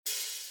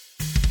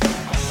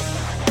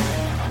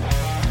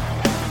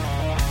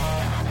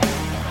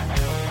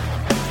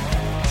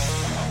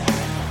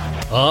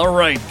All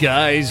right,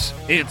 guys,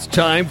 it's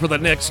time for the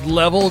Next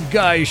Level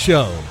Guy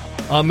Show,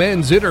 a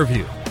men's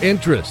interview,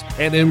 interest,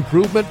 and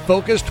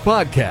improvement-focused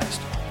podcast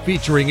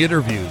featuring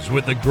interviews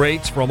with the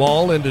greats from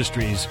all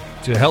industries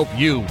to help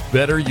you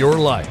better your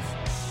life.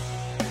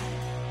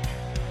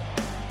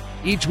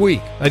 Each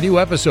week, a new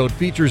episode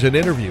features an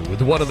interview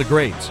with one of the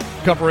greats,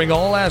 covering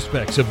all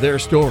aspects of their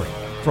story,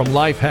 from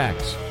life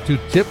hacks to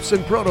tips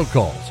and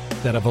protocols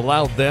that have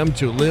allowed them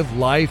to live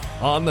life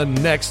on the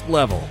next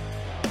level.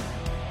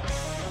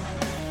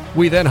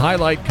 We then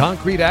highlight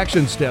concrete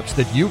action steps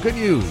that you can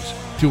use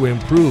to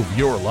improve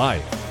your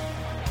life.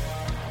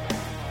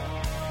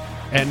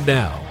 And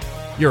now,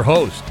 your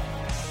host,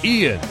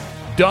 Ian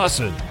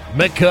Dawson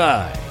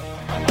Mackay.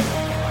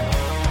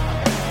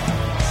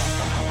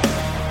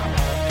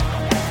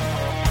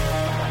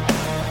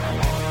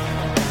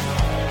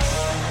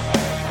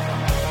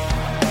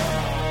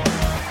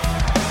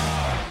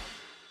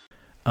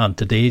 And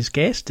today's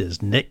guest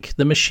is Nick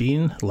the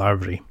Machine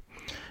Lavery.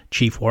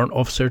 Chief Warrant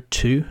Officer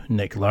 2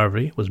 Nick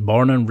Lavery was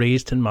born and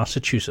raised in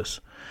Massachusetts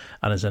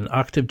and is an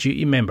active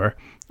duty member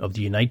of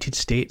the United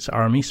States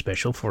Army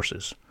Special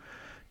Forces.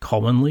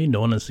 Commonly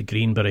known as the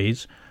Green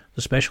Berets,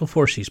 the Special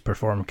Forces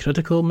perform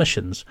critical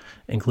missions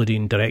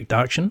including direct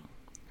action,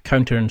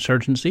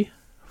 counterinsurgency,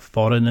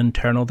 foreign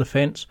internal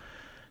defence,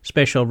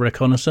 special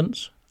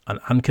reconnaissance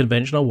and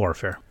unconventional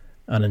warfare.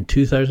 And in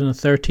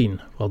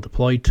 2013, while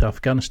deployed to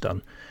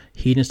Afghanistan,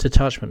 he and his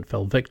detachment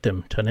fell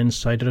victim to an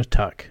insider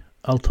attack,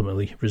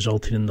 ultimately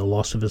resulting in the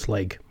loss of his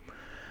leg.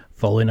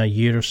 Following a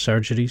year of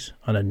surgeries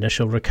and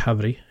initial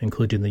recovery,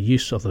 including the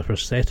use of the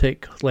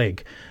prosthetic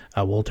leg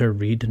at Walter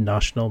Reed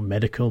National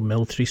Medical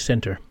Military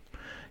Center,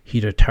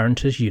 he returned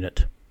to his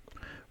unit.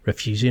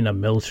 Refusing a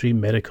military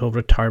medical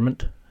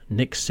retirement,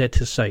 Nick set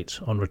his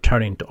sights on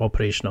returning to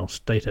operational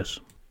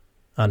status.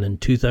 And in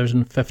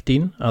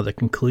 2015, at the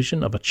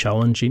conclusion of a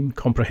challenging,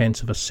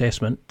 comprehensive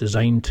assessment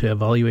designed to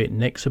evaluate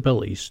Nick's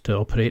abilities to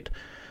operate,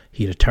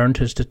 he returned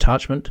to his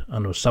detachment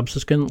and was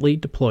subsequently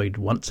deployed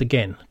once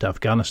again to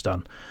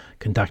Afghanistan,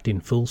 conducting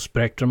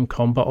full-spectrum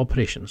combat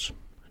operations.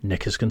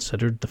 Nick is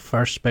considered the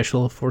first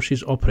Special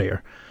Forces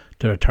operator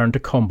to return to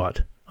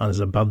combat and is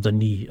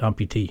above-the-knee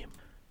amputee.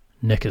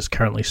 Nick is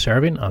currently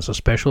serving as a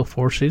Special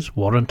Forces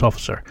Warrant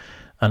Officer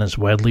and is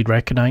widely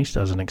recognised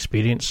as an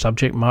experienced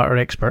subject matter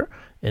expert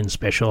in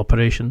special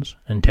operations,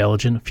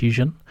 intelligence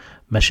fusion,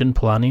 mission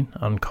planning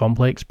and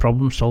complex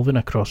problem solving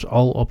across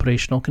all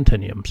operational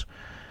continuums.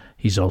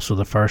 He's also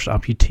the first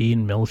amputee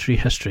in military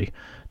history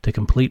to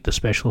complete the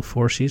Special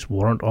Forces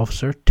Warrant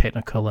Officer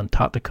Technical and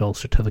Tactical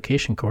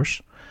Certification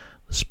course,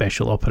 the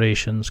Special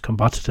Operations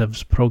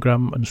Combatives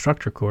Program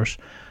Instructor course,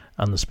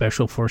 and the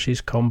Special Forces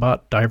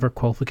Combat Diver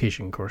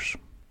Qualification course.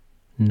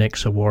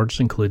 Nick's awards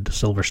include the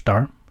Silver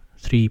Star,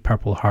 3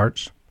 Purple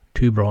Hearts,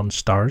 2 Bronze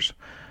Stars,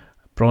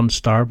 Bronze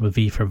Star with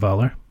V for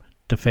Valor,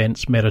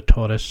 Defence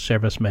Meritorious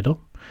Service Medal,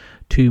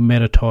 2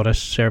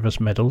 Meritorious Service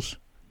Medals,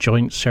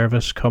 Joint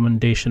Service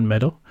Commendation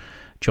Medal,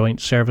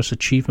 Joint Service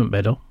Achievement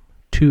Medal,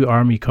 2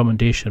 Army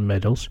Commendation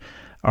Medals,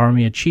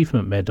 Army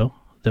Achievement Medal,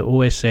 the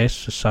OSS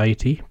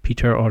Society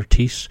Peter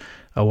Ortiz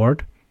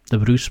Award, the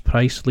Bruce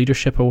Price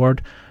Leadership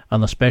Award,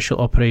 and the Special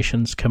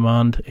Operations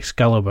Command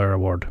Excalibur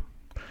Award.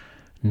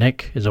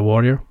 Nick is a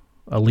warrior,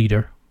 a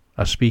leader,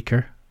 a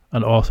speaker,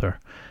 an author,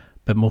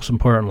 but most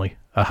importantly,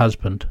 a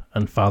husband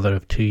and father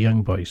of 2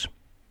 young boys.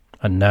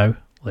 And now,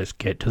 let's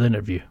get to the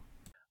interview.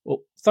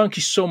 Well, thank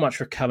you so much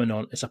for coming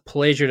on. It's a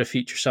pleasure to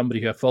feature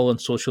somebody who I follow on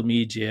social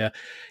media.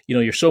 You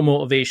know, you're so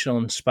motivational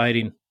and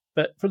inspiring.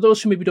 But for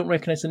those who maybe don't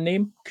recognize the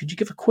name, could you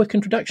give a quick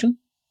introduction?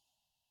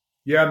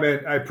 Yeah,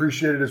 man, I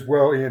appreciate it as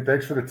well, Ian.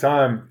 Thanks for the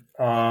time.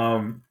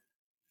 The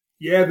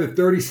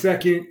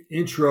 30-second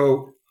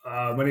intro.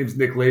 My name is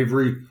Nick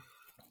Lavery.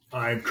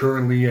 I'm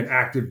currently an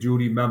active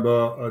duty member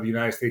of the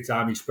United States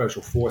Army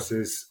Special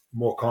Forces,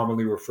 more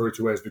commonly referred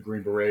to as the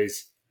Green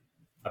Berets.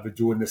 I've been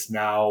doing this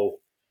now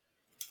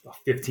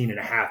 15 and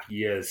a half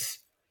years.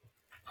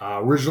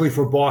 Originally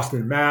from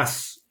Boston,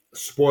 Mass.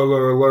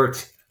 Spoiler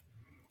alert.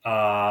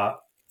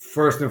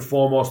 First and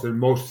foremost and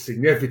most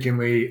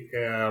significantly,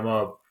 I'm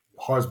a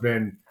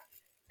husband,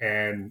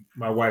 and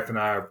my wife and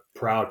I are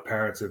proud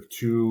parents of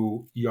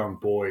 2 young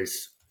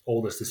boys.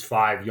 Oldest is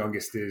 5,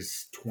 youngest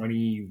is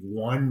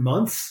 21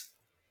 months.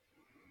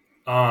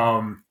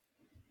 And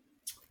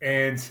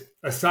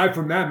aside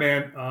from that,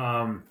 man,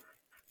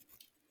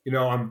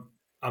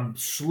 I'm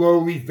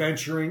slowly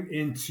venturing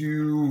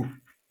into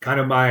kind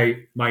of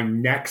my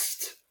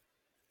next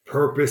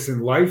purpose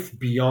in life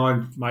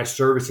beyond my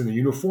service in the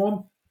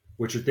uniform,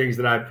 which are things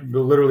that I'm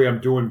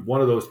doing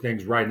one of those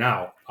things right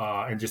now.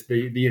 And just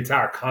the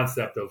entire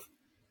concept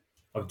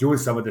of doing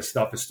some of this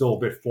stuff is still a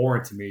bit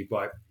foreign to me,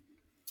 but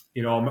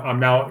I'm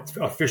now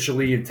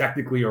officially and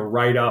technically a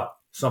writer,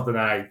 something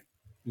that I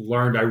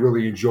learned I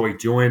really enjoy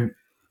doing.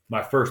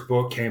 My first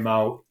book came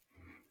out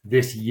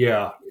this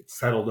year. It's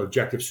titled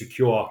Objective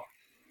Secure.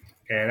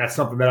 And that's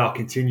something that I'll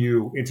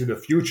continue into the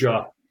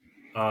future,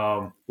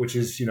 which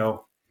is,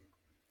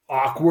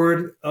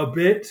 awkward a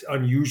bit,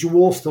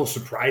 unusual, still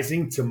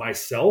surprising to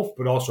myself,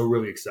 but also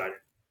really exciting.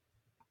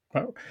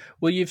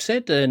 Well, you've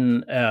said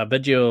in a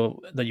video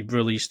that you've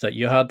released that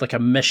you had like a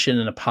mission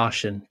and a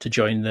passion to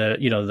join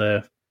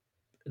the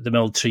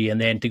military and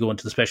then to go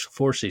into the special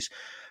forces.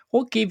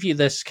 What gave you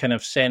this kind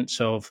of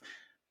sense of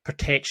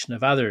protection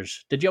of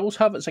others? Did you always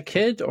have it as a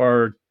kid,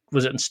 or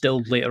was it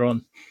instilled later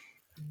on?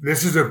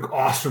 This is an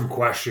awesome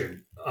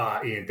question,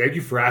 Ian. Thank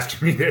you for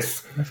asking me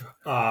this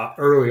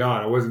early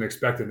on. I wasn't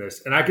expecting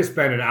this. And I could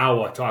spend an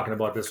hour talking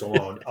about this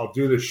alone. I'll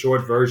do the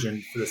short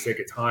version for the sake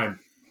of time.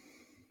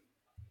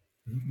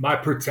 My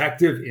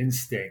protective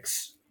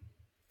instincts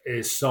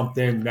is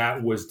something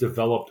that was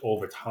developed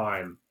over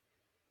time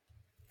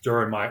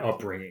during my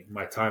upbringing,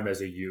 my time as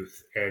a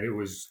youth. And it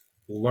was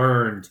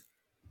learned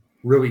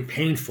really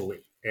painfully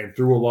and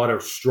through a lot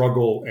of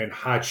struggle and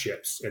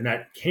hardships. And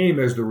that came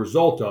as the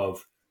result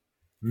of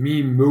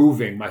me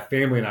moving. My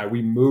family and I,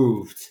 we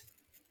moved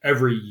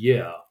every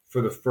year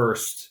for the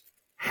first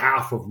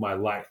half of my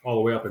life, all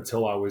the way up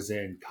until I was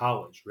in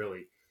college,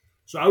 really.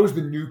 So I was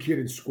the new kid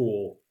in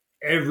school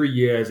every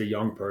year as a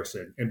young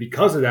person. And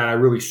because of that, I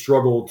really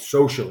struggled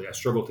socially. I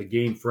struggled to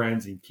gain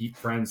friends and keep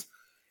friends.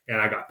 And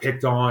I got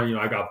picked on,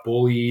 I got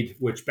bullied,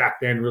 which back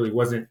then really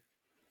wasn't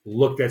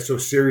looked at so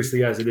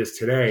seriously as it is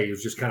today. It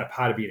was just kind of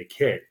part of being a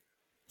kid.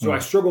 So I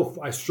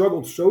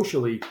struggled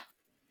socially.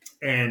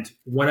 And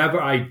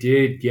whenever I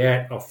did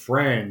get a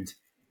friend,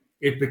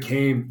 it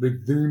became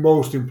the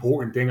most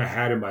important thing I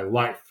had in my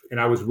life. And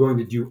I was willing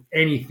to do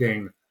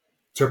anything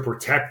to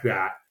protect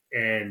that.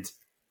 And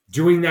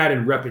doing that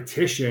in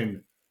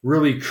repetition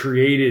really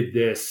created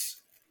this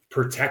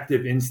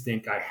protective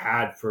instinct I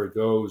had for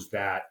those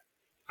that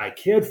I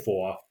cared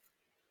for.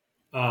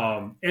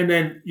 And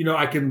then,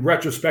 I can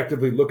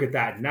retrospectively look at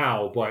that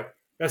now, but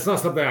that's not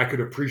something I could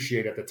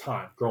appreciate at the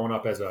time growing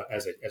up as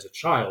a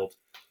child.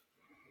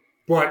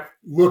 But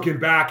looking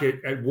back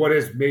at what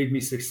has made me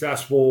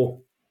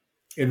successful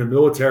in the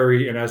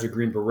military and as a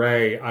Green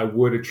Beret, I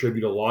would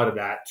attribute a lot of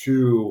that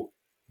to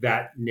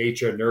that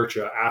nature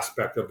nurture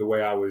aspect of the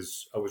way I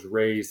was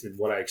raised and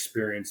what I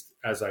experienced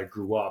as I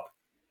grew up.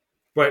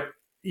 But,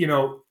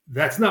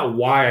 that's not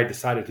why I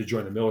decided to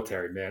join the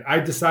military, man. I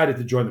decided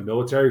to join the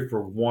military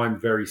for one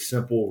very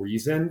simple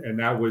reason, and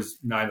that was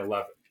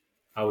 9/11.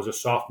 I was a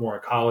sophomore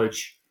in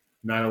college.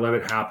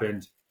 9/11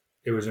 happened.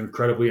 It was an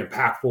incredibly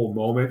impactful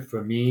moment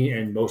for me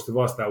and most of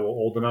us that were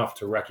old enough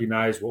to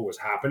recognize what was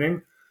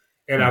happening.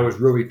 And I was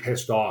really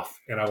pissed off,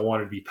 and I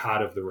wanted to be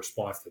part of the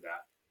response to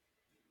that.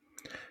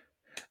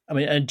 I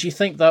mean, and do you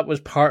think that was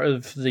part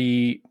of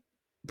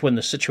when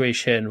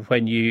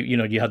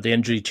you had the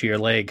injury to your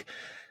leg?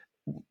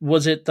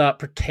 Was it that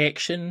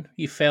protection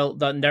you felt,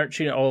 that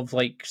nurturing of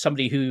like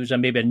somebody who's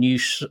maybe a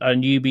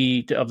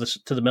newbie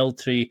to the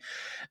military,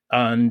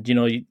 and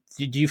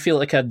did you feel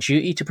like a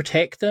duty to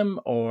protect them,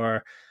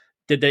 or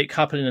did it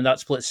happen in that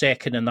split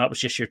second and that was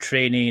just your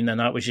training and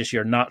that was just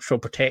your natural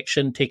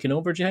protection taking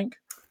over? Do you think?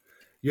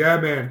 Yeah,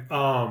 man.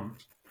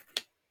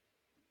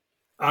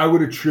 I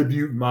would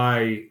attribute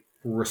my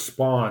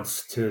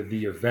response to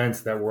the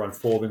events that were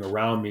unfolding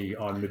around me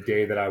on the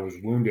day that I was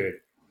wounded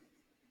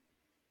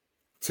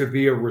to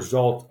be a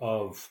result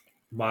of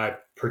my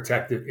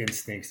protective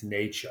instincts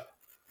nature,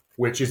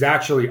 which is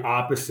actually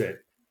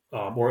opposite,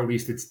 or at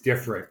least it's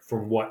different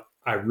from what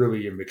I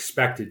really am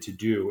expected to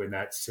do in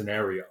that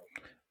scenario.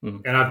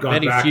 And I've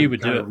gone back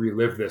and kind of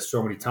relived this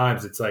so many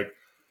times. It's like,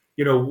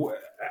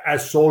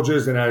 as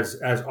soldiers and as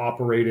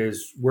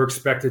operators, we're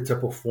expected to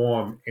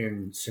perform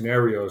in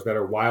scenarios that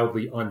are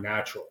wildly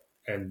unnatural.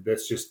 And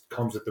this just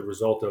comes at the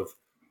result of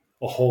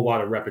a whole lot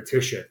of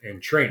repetition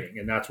and training.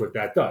 And that's what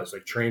that does.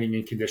 Like training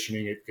and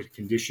conditioning, it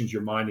conditions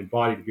your mind and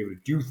body to be able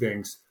to do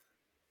things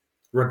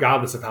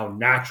regardless of how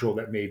natural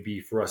that may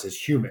be for us as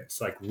humans.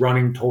 Like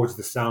running towards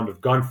the sound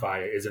of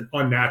gunfire is an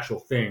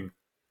unnatural thing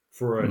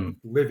for a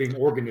living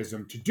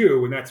organism to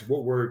do. And that's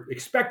what we're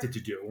expected to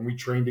do when we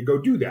train to go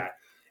do that.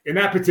 In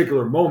that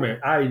particular moment,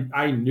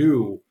 I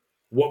knew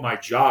what my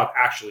job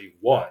actually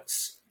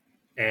was.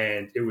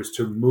 And it was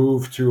to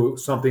move to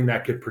something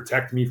that could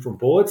protect me from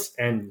bullets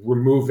and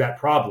remove that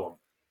problem.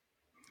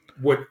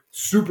 What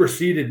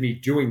superseded me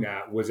doing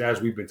that was,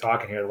 as we've been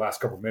talking here the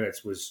last couple of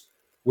minutes, was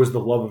the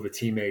love of a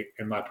teammate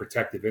and my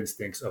protective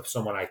instincts of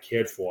someone I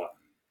cared for.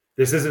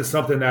 This isn't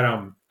something that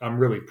I'm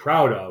really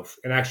proud of.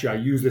 And actually,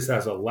 I use this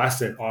as a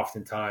lesson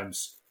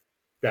oftentimes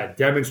that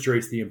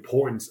demonstrates the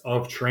importance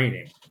of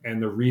training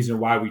and the reason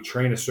why we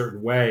train a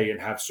certain way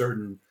and have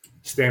certain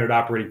standard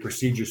operating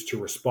procedures to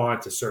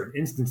respond to certain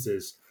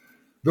instances.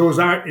 Those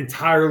aren't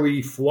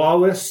entirely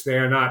flawless. They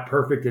are not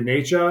perfect in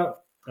nature.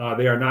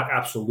 They are not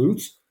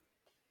absolute.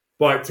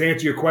 But to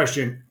answer your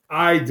question,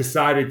 I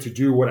decided to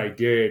do what I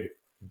did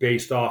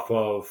based off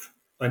of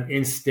an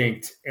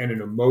instinct and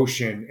an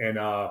emotion and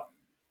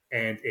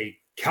a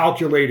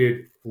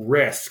calculated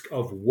risk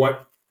of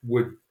what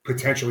would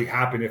potentially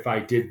happen if I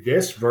did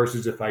this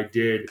versus if I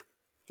did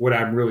what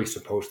I'm really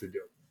supposed to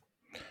do.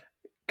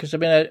 Because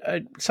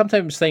I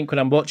sometimes think when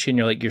I'm watching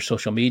your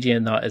social media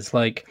and that, it's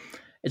like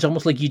it's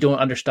almost like you don't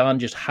understand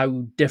just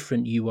how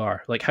different you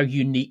are, like how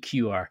unique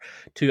you are,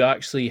 to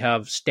actually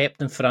have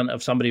stepped in front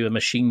of somebody with a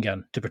machine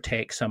gun to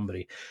protect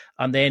somebody,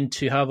 and then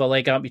to have a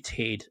leg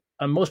amputated.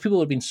 And most people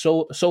have been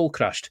soul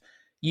crushed.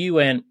 You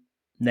went,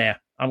 nah,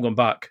 I'm going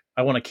back.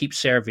 I want to keep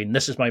serving.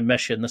 This is my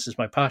mission. This is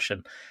my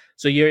passion.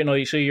 So you're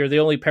the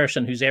only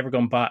person who's ever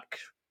gone back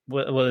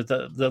with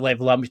the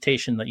level of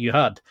amputation that you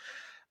had.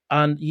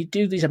 And you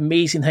do these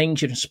amazing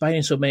things. You're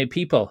inspiring so many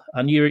people,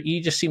 and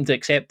you just seem to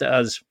accept it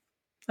as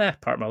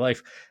part of my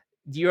life.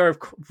 You're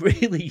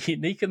really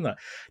unique in that.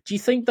 Do you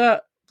think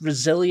that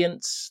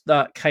resilience,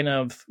 that kind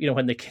of,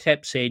 when they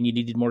kept saying you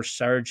needed more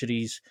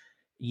surgeries,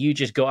 you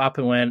just got up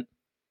and went,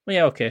 well,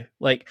 yeah, okay.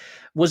 Like,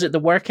 was it the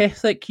work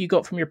ethic you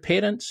got from your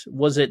parents?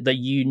 Was it that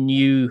you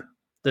knew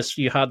this,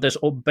 you had this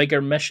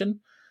bigger mission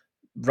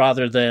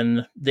rather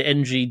than the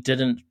injury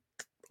didn't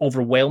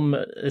overwhelm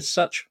it as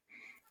such?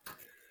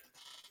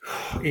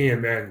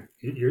 Ian, man,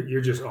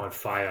 you're just on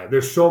fire.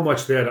 There's so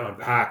much there to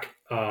unpack.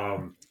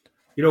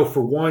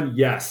 For one,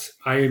 yes,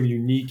 I am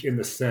unique in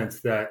the sense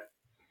that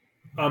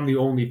I'm the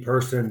only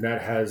person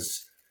that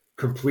has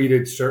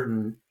completed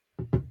certain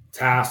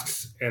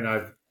tasks, and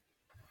I've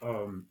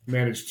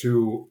managed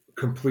to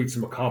complete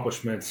some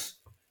accomplishments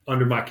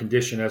under my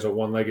condition as a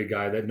one-legged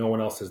guy that no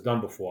one else has done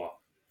before.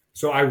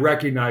 So I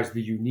recognize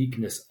the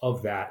uniqueness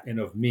of that and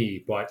of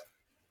me. But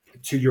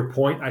to your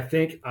point, I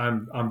think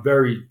I'm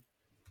very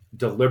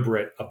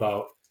deliberate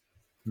about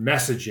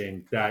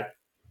messaging that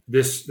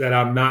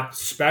I'm not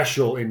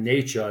special in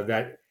nature,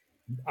 that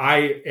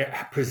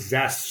I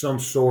possess some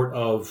sort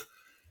of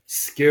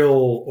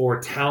skill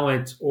or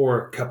talent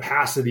or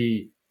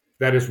capacity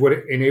that is what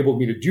enabled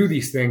me to do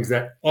these things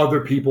that other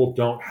people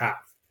don't have.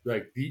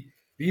 Like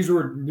these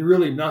were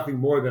really nothing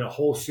more than a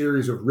whole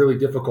series of really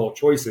difficult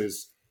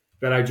choices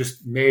that I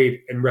just made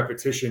in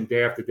repetition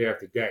day after day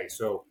after day.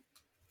 So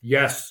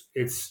yes,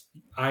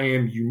 I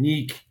am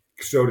unique,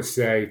 so to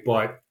say,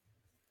 but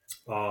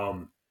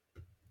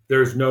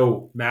there's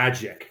no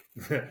magic.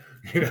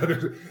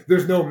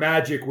 There's no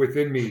magic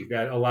within me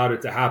that allowed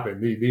it to happen.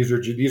 These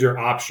are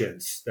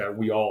options that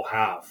we all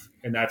have,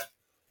 and that's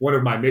one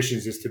of my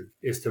missions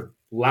is to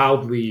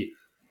loudly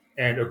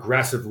and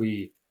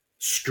aggressively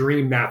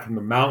scream that from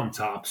the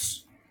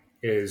mountaintops.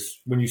 Is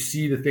when you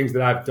see the things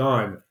that I've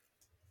done,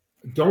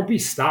 don't be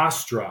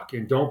starstruck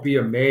and don't be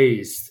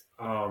amazed.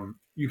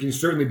 You can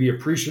certainly be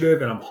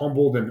appreciative, and I'm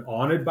humbled and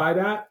honored by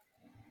that.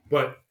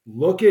 But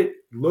look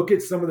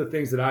at some of the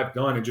things that I've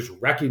done and just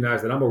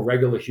recognize that I'm a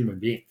regular human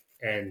being.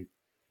 And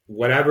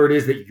whatever it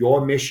is that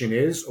your mission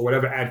is, or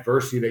whatever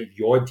adversity that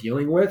you're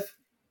dealing with,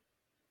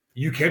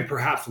 you can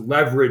perhaps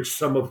leverage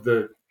some of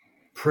the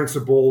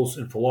principles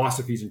and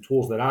philosophies and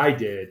tools that I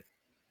did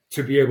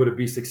to be able to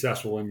be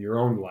successful in your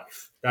own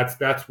life.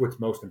 That's what's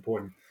most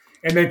important.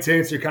 And then to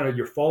answer kind of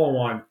your follow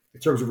on in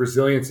terms of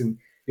resilience and,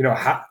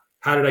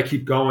 how did I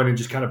keep going and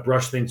just kind of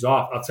brush things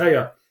off? I'll tell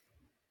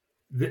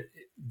you,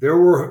 there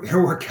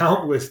were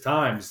countless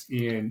times,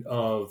 Ian,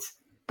 of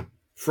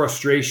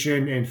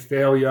frustration and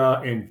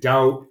failure and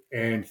doubt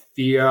and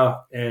fear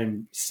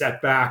and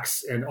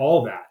setbacks and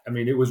all that. I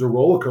mean, it was a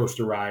roller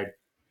coaster ride.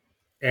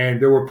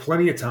 And there were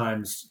plenty of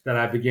times that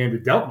I began to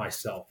doubt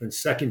myself and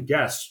second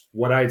guess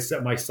what I had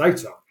set my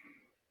sights on.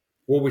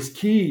 What was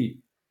key,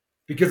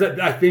 because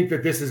I think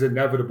that this is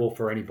inevitable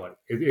for anybody.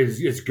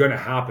 It's going to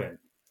happen,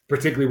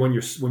 particularly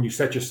when you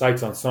set your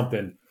sights on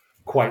something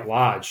quite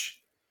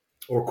large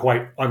or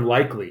quite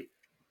unlikely.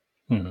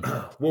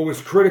 What was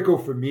critical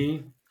for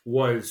me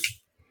was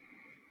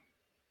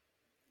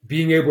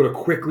being able to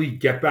quickly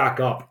get back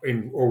up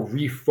or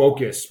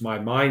refocus my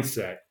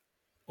mindset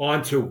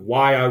onto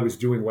why I was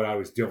doing what I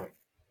was doing,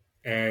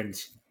 and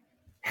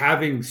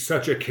having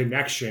such a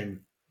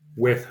connection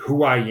with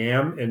who I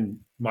am and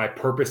my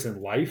purpose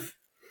in life.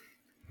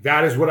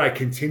 That is what I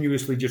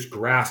continuously just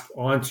grasp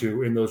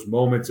onto in those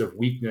moments of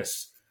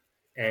weakness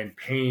and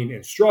pain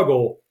and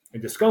struggle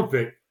and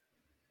discomfort.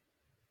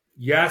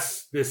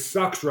 Yes, this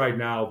sucks right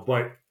now,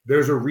 but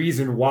there's a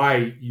reason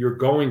why you're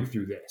going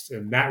through this.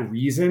 And that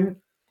reason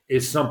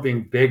is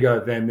something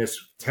bigger than this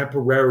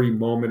temporary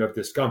moment of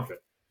discomfort.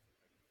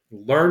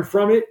 Learn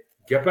from it,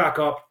 get back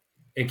up,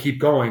 and keep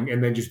going.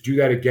 And then just do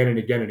that again and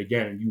again and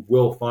again. And you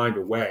will find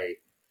a way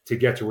to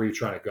get to where you're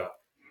trying to go.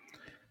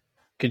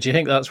 Could you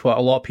think that's what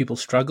a lot of people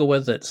struggle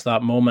with? It's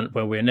that moment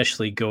where we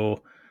initially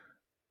go,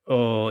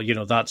 oh,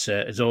 that's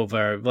it, it's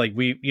over. Like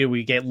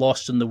we get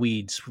lost in the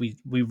weeds.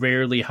 We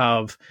rarely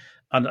have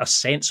a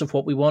sense of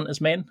what we want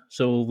as men.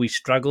 So we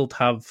struggle to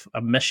have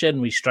a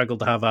mission. We struggle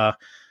to have a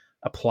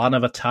plan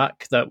of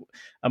attack and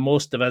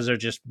most of us are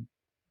just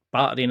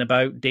battering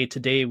about day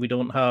to day. We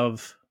don't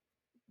have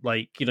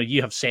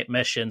you have set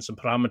missions and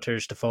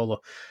parameters to follow.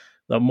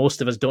 That most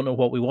of us don't know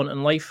what we want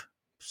in life.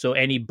 So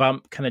any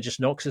bump kind of just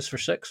knocks us for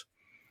six.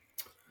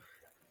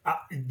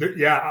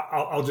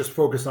 I'll just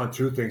focus on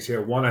two things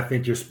here. One, I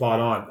think you're spot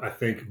on. I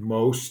think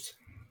most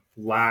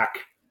lack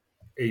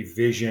a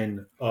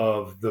vision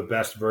of the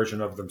best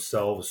version of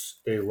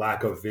themselves. They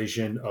lack a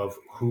vision of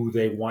who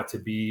they want to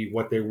be,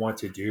 what they want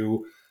to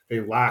do.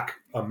 They lack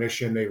a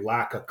mission. They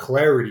lack a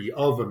clarity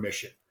of a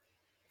mission,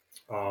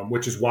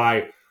 which is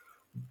why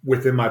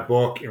within my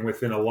book and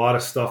within a lot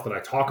of stuff that I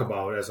talk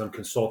about as I'm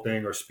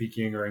consulting or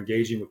speaking or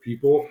engaging with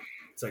people,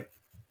 it's like,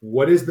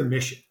 what is the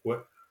mission?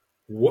 What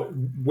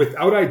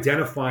without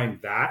identifying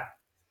that,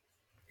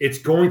 it's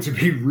going to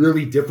be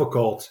really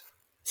difficult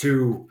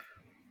to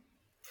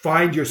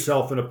find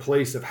yourself in a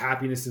place of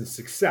happiness and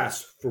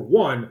success, for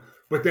one,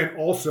 but then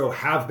also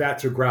have that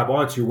to grab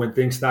onto when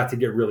things start to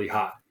get really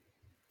hot.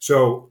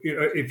 So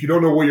if you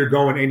don't know where you're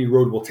going, any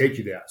road will take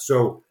you there.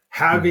 So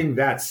having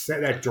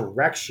that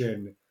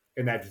direction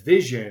and that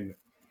vision,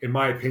 in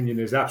my opinion,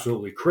 is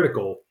absolutely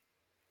critical.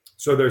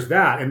 So there's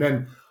that. And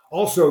then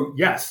also,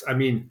 yes, I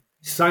mean,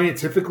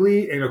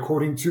 scientifically and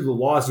according to the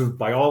laws of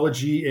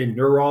biology and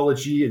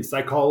neurology and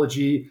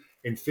psychology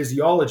and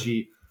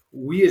physiology,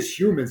 we as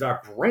humans,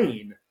 our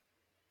brain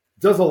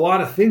does a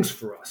lot of things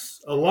for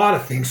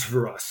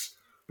us,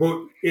 but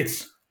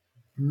its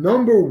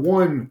number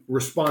one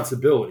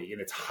responsibility and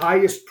its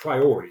highest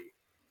priority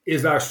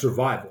is our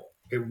survival.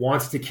 It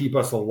wants to keep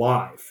us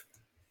alive.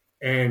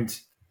 And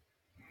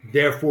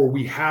therefore,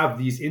 we have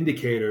these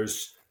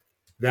indicators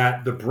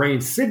that the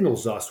brain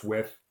signals us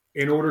with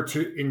in order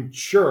to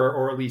ensure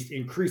or at least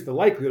increase the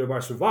likelihood of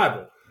our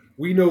survival.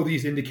 We know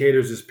these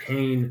indicators as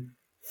pain,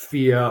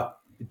 fear,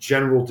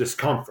 general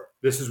discomfort.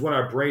 This is when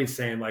our brain's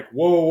saying like,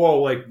 whoa,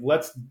 like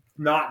let's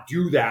not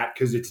do that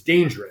because it's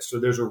dangerous. So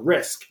there's a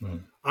risk.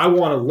 I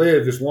want to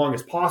live as long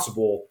as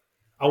possible.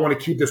 I want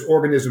to keep this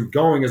organism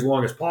going as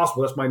long as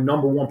possible. That's my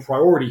number one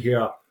priority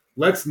here.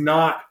 Let's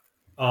not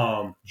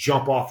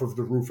jump off of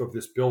the roof of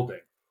this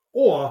building.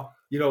 Or,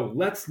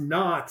 let's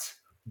not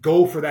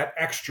go for that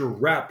extra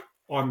rep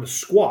on the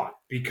squat,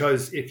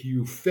 because if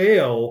you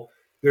fail,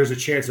 there's a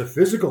chance of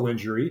physical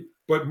injury,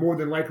 but more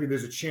than likely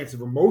there's a chance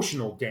of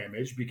emotional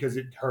damage because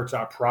it hurts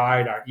our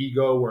pride, our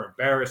ego, we're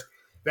embarrassed.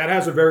 That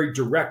has a very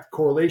direct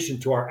correlation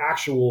to our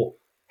actual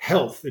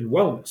health and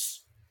wellness.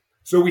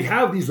 So we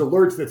have these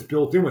alerts that's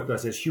built in with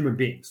us as human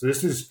beings. So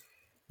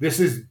this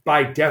is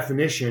by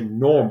definition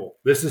normal.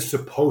 This is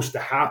supposed to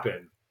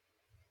happen.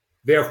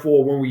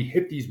 Therefore, when we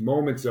hit these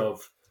moments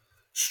of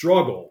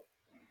struggle,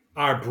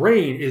 our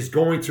brain is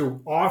going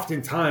to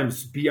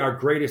oftentimes be our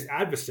greatest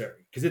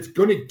adversary because it's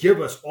going to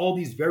give us all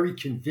these very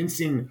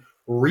convincing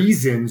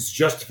reasons,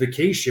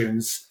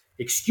 justifications,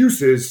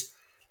 excuses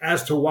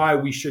as to why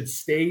we should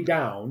stay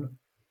down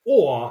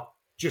or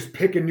just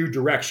pick a new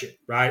direction,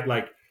 right?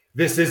 Like,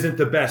 this isn't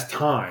the best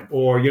time,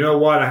 or you know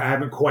what, I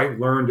haven't quite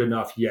learned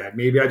enough yet.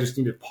 Maybe I just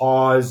need to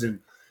pause, and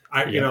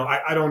I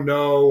don't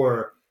know,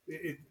 or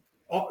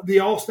they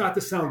all start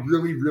to sound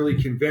really, really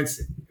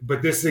convincing.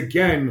 But this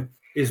again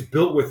is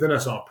built within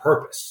us on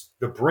purpose.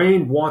 The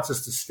brain wants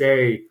us to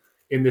stay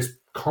in this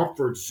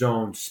comfort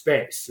zone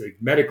space. Like,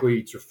 medically,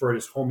 it's referred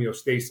as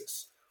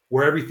homeostasis,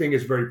 where everything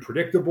is very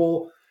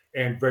predictable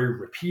and very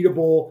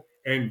repeatable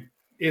and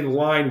in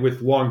line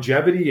with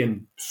longevity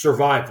and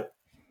survival.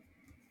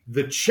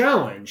 The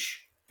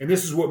challenge, and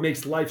this is what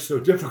makes life so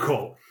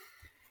difficult,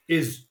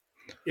 is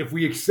if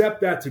we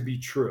accept that to be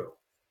true,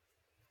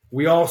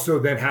 we also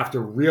then have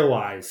to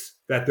realize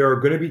that there are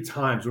going to be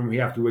times when we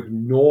have to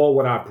ignore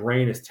what our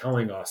brain is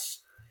telling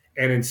us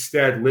and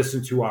instead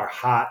listen to our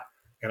heart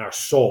and our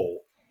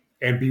soul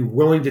and be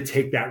willing to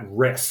take that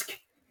risk.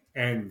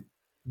 And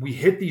we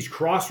hit these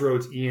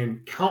crossroads,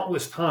 Ian,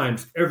 countless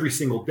times every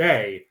single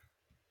day.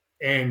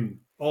 And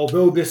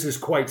although this is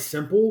quite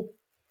simple,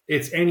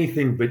 it's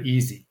anything but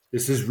easy.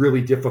 This is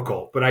really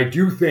difficult. But I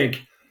do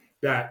think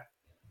that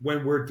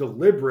when we're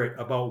deliberate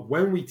about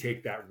when we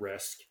take that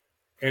risk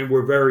and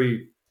we're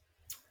very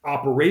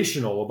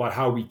operational about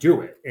how we do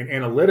it and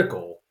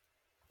analytical,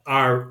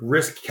 our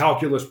risk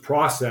calculus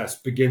process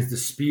begins to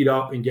speed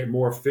up and get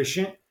more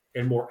efficient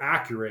and more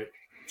accurate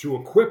to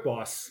equip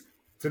us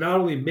to not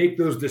only make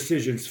those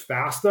decisions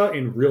faster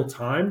in real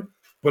time,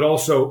 but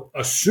also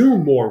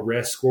assume more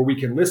risk where we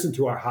can listen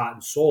to our heart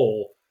and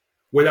soul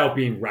without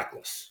being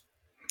reckless.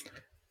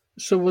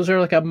 So was there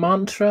like a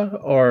mantra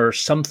or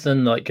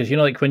something, like, because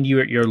like when you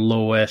were at your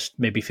lowest,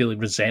 maybe feeling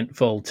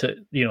resentful to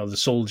the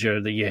soldier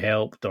that you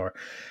helped, or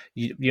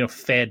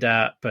fed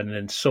up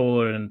and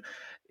sore, and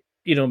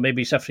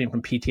maybe suffering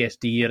from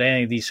PTSD or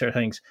any of these sort of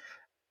things,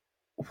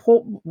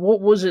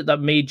 what was it that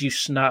made you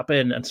snap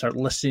in and start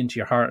listening to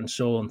your heart and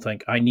soul and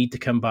think, I need to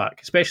come back?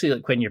 Especially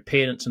like when your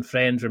parents and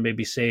friends were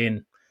maybe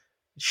saying,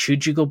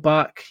 should you go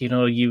back?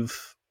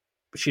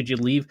 Should you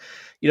leave?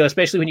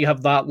 Especially when you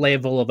have that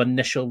level of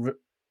initial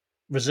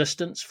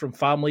resistance from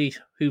family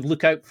who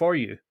look out for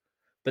you,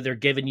 but they're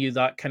giving you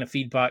that kind of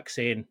feedback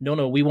saying,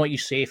 no, we want you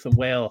safe and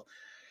well.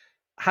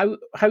 How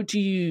do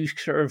you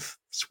sort of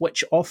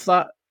switch off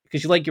that?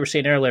 Because like you were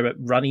saying earlier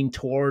about running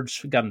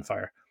towards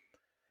gunfire,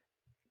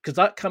 because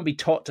that can be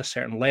taught to a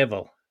certain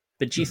level.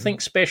 But do you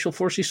think special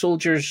forces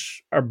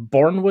soldiers are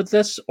born with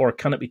this, or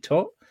can it be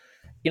taught?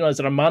 Is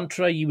there a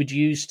mantra you would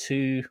use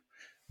to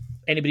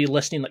anybody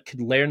listening that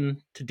could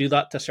learn to do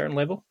that to a certain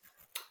level?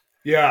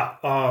 Yeah,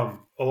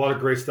 a lot of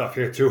great stuff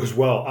here too as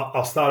well.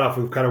 I'll start off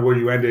with kind of where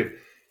you ended.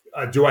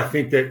 Do I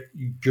think that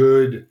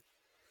good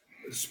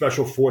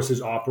special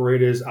forces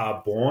operators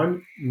are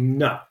born?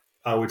 No,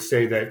 I would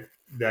say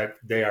that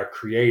they are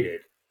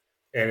created,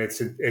 and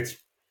it's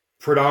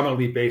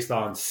predominantly based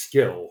on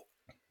skill,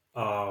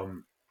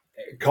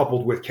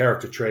 coupled with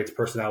character traits,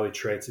 personality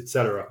traits,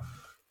 etc.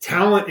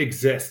 Talent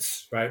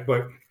exists, right?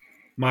 But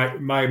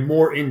my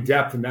more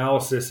in-depth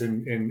analysis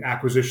and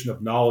acquisition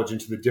of knowledge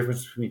into the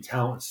difference between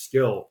talent and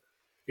skill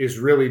is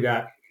really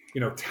that,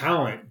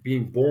 talent,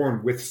 being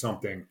born with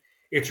something,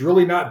 it's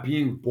really not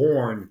being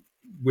born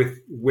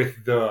with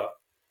the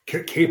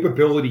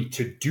capability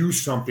to do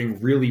something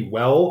really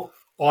well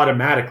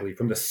automatically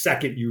from the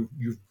second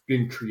you've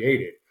been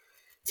created.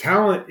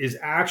 Talent is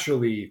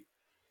actually,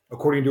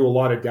 according to a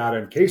lot of data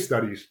and case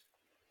studies,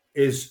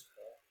 is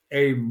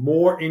a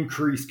more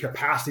increased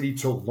capacity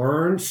to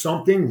learn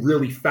something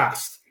really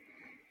fast.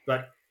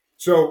 Like,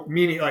 so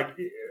meaning, like,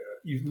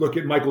 you look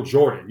at Michael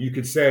Jordan, you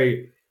could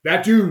say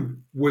that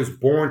dude was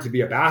born to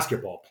be a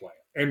basketball player,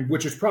 and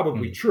which is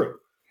probably true.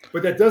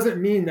 But that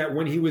doesn't mean that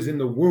when he was in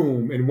the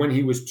womb and when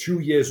he was 2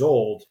 years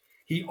old,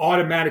 he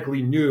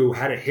automatically knew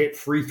how to hit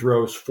free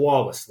throws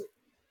flawlessly.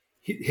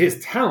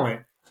 His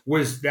talent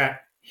was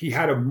that he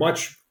had a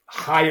much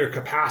higher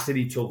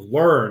capacity to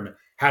learn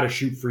how to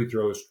shoot free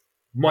throws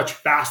much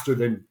faster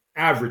than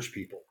average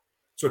people.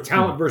 So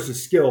talent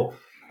versus skill,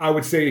 I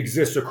would say,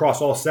 exists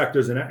across all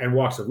sectors and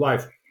walks of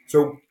life.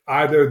 So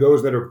either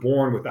those that are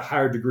born with a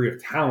higher degree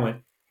of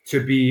talent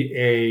to be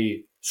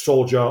a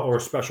soldier or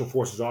a special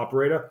forces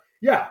operator,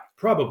 yeah,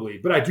 probably.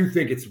 But I do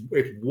think it's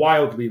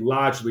wildly,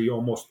 largely,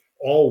 almost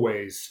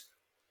always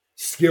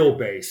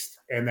skill-based,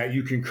 and that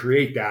you can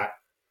create that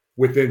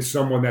within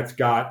someone that's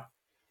got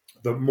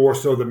the more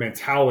so the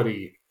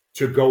mentality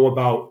to go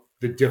about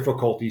the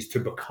difficulties to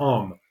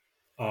become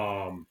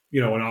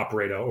an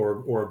operator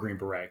or a Green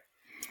Beret.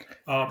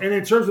 And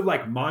in terms of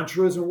like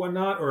mantras and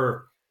whatnot,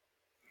 or,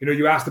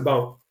 you asked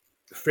about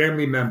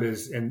family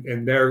members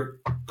and their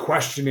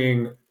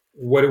questioning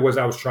what it was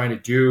I was trying to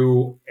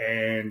do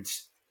and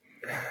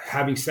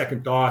having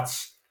second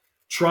thoughts,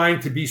 trying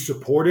to be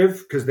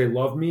supportive because they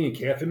love me and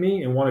care for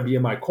me and want to be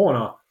in my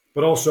corner,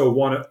 but also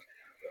want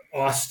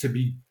us to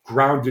be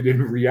grounded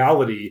in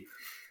reality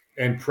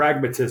and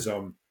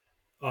pragmatism.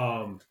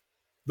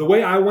 The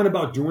way I went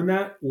about doing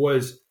that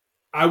was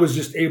I was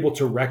just able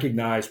to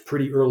recognize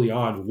pretty early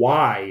on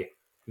why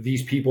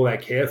these people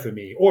that care for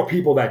me or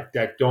people that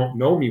don't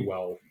know me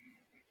well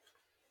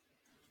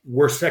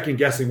were second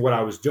guessing what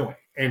I was doing.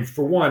 And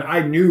for one,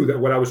 I knew that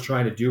what I was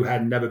trying to do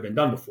had never been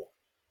done before.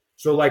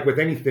 So like with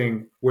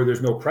anything where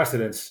there's no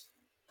precedence,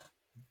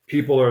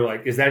 people are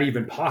like, is that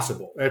even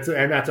possible? That's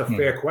a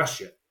fair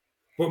question.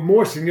 But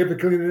more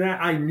significantly than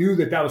that, I knew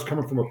that was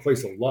coming from a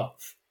place of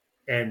love.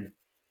 And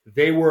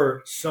they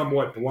were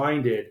somewhat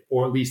blinded,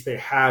 or at least they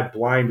had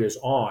blinders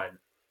on,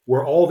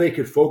 where all they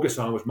could focus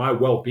on was my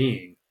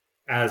well-being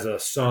as a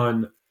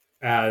son,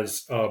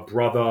 as a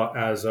brother,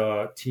 as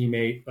a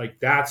teammate. Like,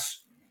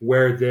 that's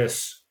where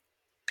this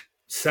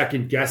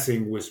second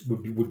guessing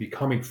would be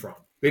coming from.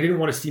 They didn't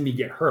want to see me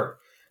get hurt,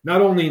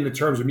 not only in the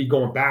terms of me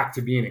going back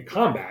to being in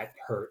combat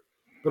hurt,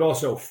 but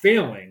also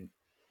failing,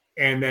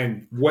 and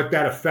then what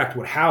that effect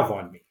would have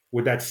on me.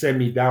 Would that send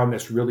me down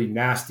this really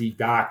nasty,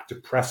 dark,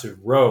 depressive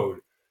road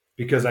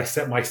because I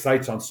set my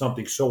sights on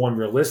something so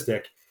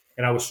unrealistic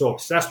and I was so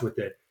obsessed with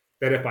it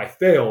that if I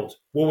failed,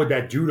 what would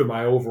that do to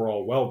my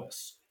overall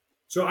wellness?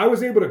 So I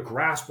was able to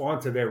grasp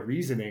onto their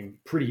reasoning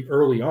pretty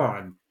early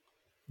on.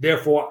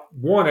 Therefore,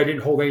 one, I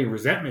didn't hold any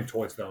resentment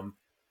towards them,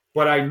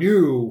 but I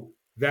knew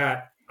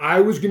that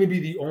I was going to be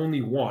the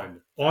only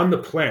one on the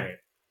planet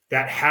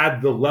that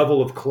had the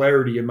level of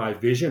clarity in my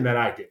vision that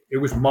I did. It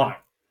was mine.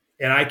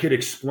 And I could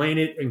explain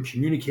it and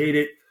communicate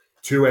it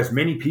to as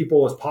many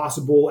people as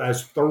possible,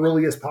 as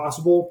thoroughly as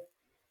possible,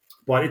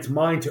 but it's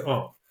mine to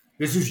own.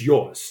 This is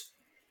yours.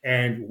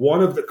 And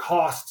one of the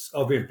costs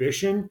of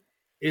ambition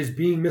is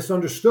being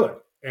misunderstood.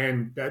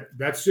 And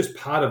that's just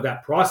part of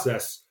that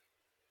process.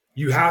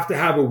 You have to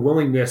have a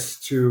willingness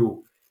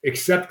to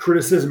accept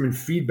criticism and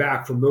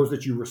feedback from those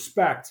that you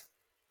respect,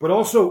 but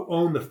also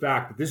own the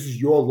fact that this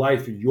is your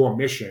life and your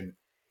mission.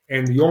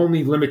 And the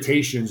only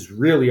limitations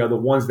really are the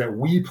ones that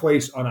we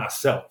place on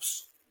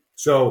ourselves.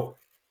 So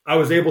I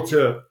was able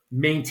to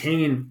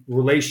maintain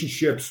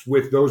relationships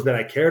with those that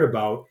I cared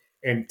about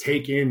and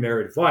take in their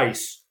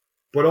advice,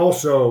 but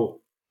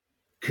also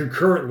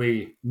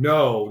concurrently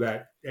know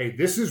that, hey,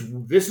 this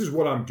is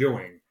what I'm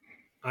doing.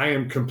 I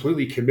am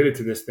completely committed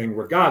to this thing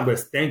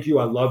regardless. Thank you.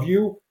 I love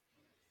you.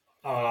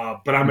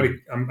 But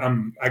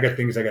I got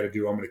things I got to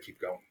do. I'm going to keep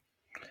going.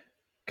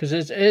 Because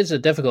it is a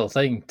difficult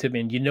thing to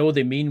mean.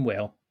 They mean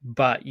well,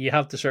 but you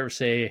have to sort of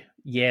say,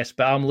 yes,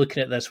 but I'm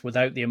looking at this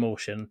without the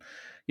emotion.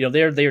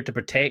 They're there to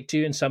protect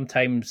you, and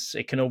sometimes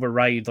it can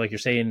override, like you're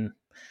saying,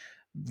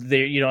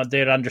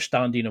 their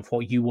understanding of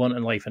what you want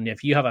in life. And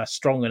if you have a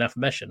strong enough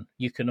mission,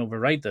 you can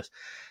override this.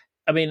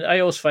 I mean, I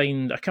always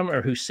find, I can't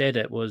remember who said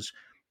it, was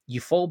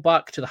you fall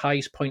back to the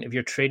highest point of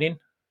your training,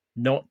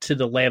 not to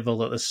the level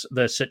that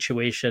the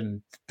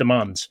situation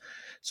demands.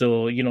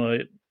 So,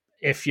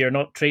 if you're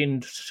not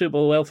trained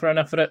super well for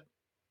enough for it,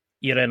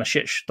 you're in a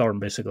shitstorm,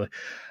 basically.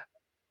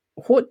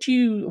 What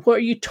are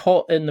you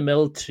taught in the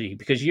military?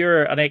 Because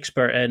you're an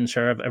expert in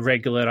sort of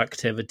irregular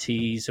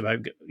activities,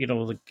 about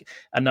like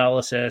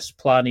analysis,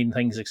 planning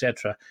things,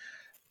 etc.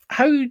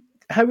 How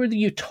are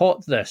you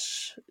taught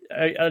this?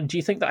 Do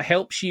you think that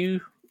helps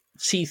you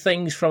see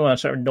things from a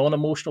sort of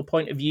non-emotional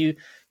point of view?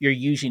 You're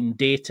using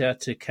data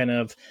to kind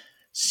of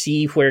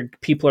see where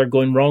people are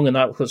going wrong, and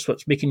that's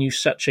what's making you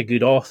such a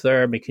good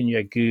author, making you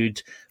a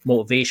good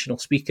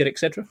motivational speaker,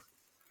 etc.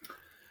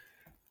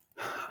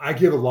 I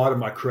give a lot of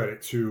my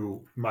credit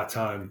to my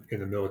time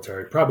in the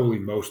military, probably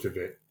most of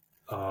it,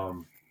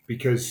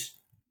 because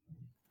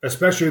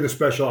especially in the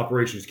special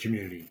operations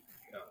community,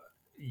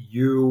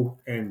 you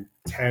and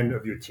 10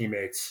 of your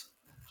teammates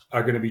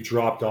are going to be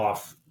dropped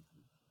off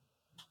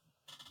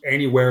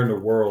anywhere in the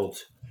world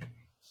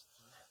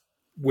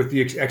with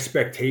the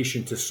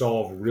expectation to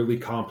solve really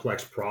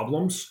complex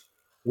problems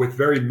with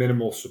very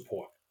minimal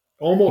support,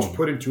 almost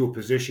put into a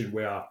position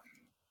where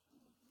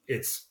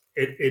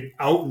it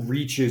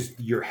outreaches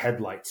your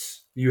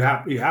headlights. You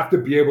have to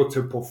be able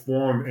to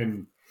perform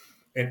and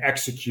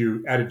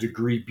execute at a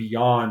degree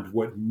beyond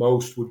what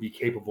most would be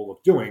capable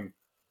of doing.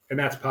 And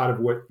that's part of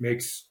what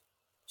makes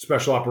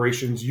special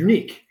operations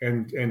unique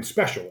and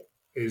special,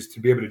 is to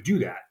be able to do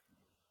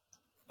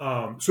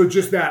that. So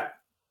just that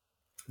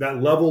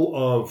level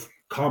of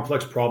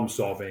complex problem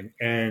solving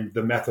and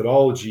the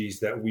methodologies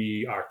that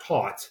we are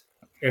taught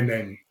and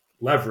then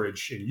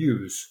leverage and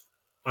use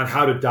on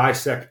how to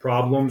dissect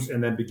problems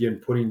and then begin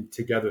putting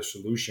together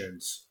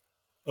solutions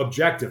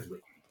objectively.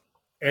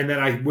 And then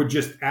I would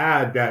just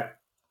add that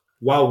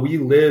while we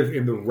live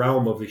in the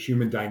realm of the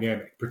human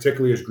dynamic,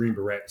 particularly as Green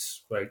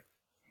Berets, like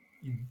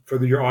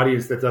for your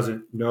audience that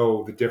doesn't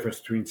know the difference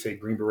between, say,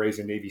 Green Berets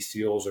and Navy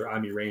SEALs or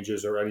Army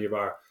Rangers or any of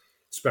our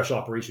special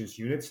operations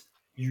units,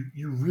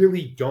 you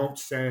really don't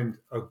send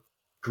a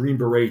Green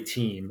Beret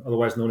team,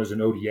 otherwise known as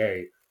an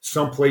ODA,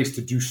 someplace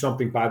to do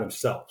something by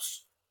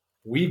themselves.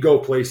 We go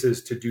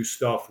places to do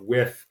stuff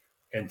with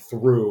and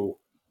through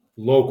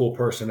local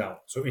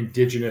personnel, so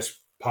indigenous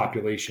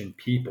population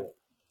people.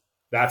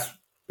 That's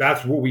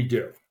what we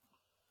do.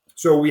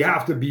 So we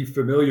have to be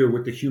familiar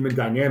with the human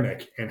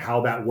dynamic and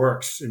how that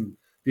works, and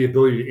the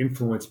ability to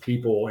influence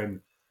people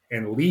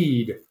and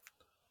lead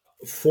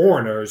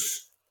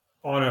foreigners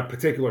on a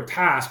particular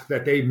task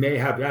that they may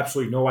have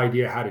absolutely no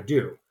idea how to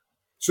do.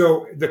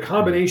 So the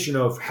combination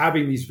of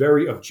having these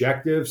very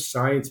objective,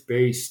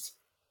 science-based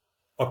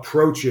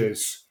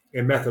approaches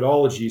and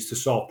methodologies to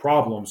solve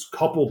problems,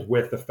 coupled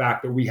with the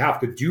fact that we have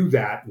to do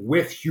that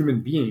with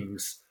human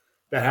beings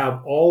that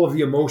have all of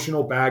the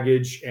emotional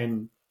baggage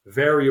and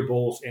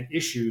variables and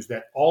issues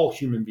that all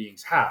human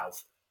beings have,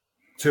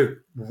 to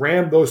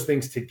ram those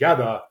things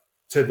together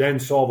to then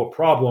solve a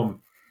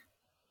problem.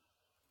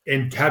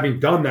 And having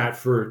done that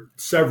for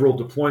several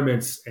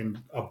deployments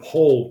and a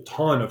whole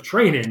ton of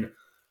training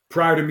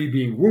prior to me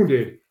being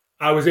wounded,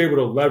 I was able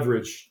to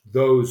leverage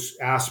those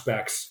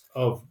aspects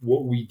of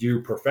what we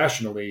do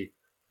professionally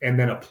and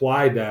then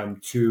apply them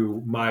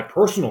to my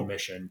personal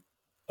mission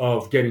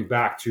of getting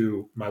back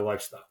to my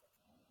lifestyle.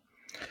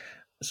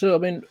 So, I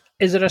mean,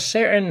 is there a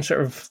certain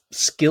sort of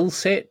skill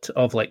set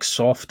of like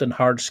soft and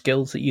hard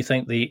skills that you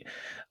think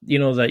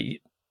that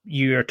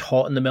you're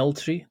taught in the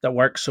military that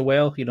works so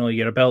well?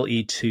 Your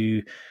ability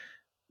to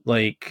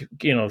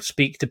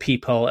speak to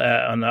people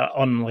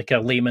on like a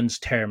layman's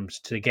terms,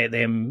 to get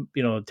them,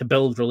 to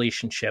build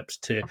relationships,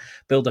 to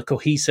build a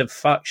cohesive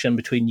faction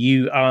between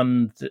you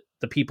and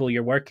the people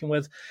you're working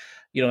with,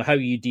 how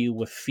you deal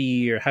with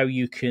fear, how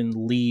you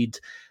can lead.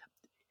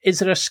 Is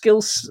there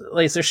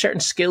certain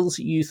skills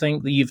that you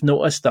think that you've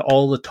noticed that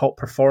all the top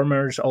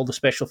performers, all the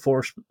special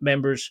force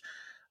members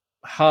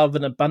have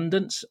in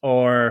abundance,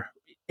 or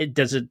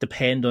does it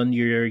depend on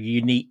your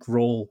unique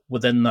role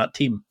within that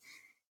team?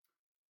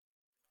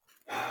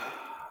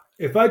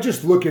 If I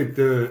just look at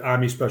the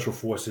Army Special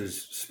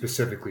Forces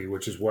specifically,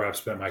 which is where I've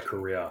spent my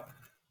career,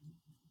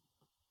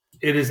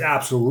 it is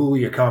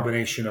absolutely a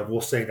combination of,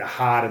 we'll say, the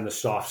hard and the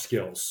soft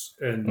skills.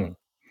 And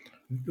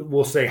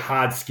we'll say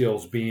hard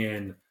skills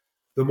being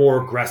the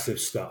more aggressive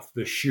stuff,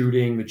 the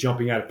shooting, the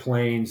jumping out of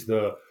planes,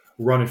 the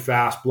running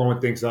fast, blowing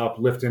things up,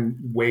 lifting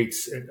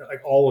weights, and like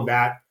all of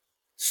that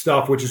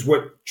stuff, which is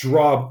what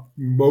draw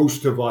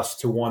most of us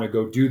to want to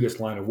go do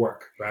this line of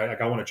work, right? Like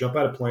I want to jump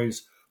out of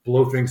planes,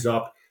 blow things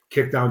up,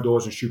 kick down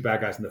doors, and shoot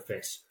bad guys in the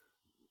face.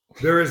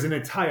 There is an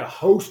entire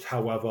host,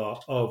 however,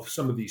 of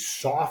some of these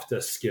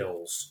softer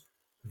skills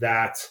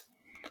that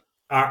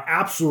are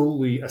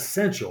absolutely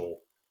essential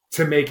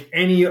to make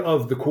any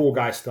of the cool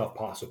guy stuff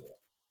possible.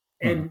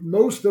 And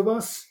most of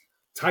us,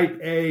 type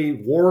A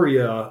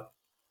warrior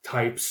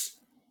types,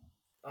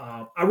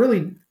 are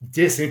really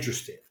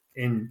disinterested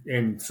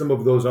in some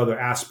of those other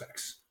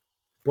aspects.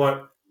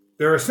 But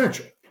they're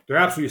essential. They're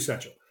absolutely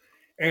essential.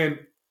 And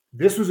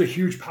this was a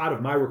huge part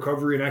of my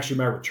recovery and actually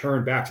my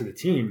return back to the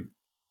team,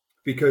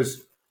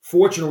 because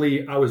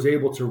fortunately I was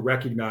able to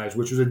recognize,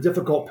 which was a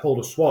difficult pill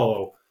to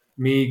swallow,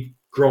 me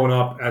growing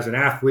up as an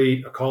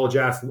athlete, a college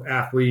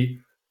athlete,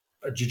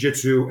 a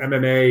jiu-jitsu,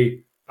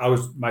 MMA,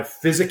 my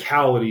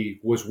physicality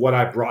was what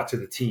I brought to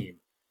the team.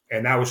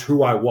 And that was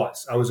who I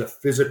was. I was a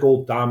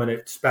physical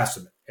dominant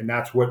specimen. And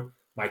that's what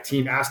my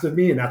team asked of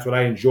me. And that's what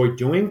I enjoyed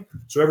doing.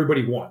 So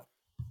everybody won.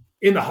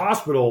 In the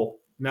hospital,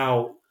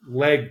 now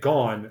leg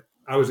gone,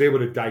 I was able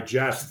to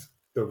digest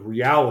the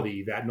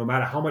reality that no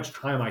matter how much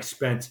time I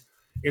spent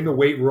in the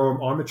weight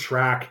room, on the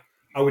track,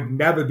 I would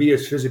never be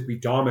as physically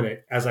dominant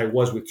as I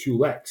was with two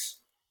legs,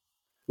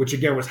 which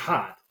again was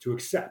hard to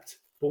accept.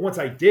 But once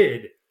I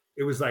did,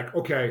 it was like,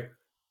 okay,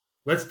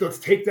 let's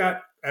take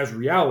that as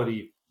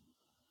reality.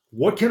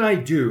 What can I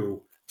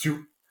do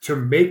to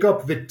make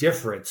up the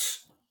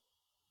difference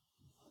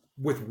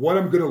with what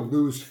I'm going to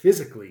lose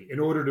physically in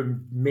order to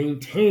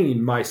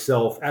maintain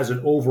myself as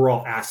an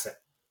overall asset?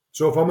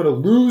 So if I'm going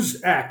to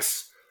lose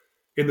X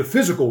in the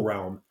physical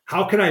realm,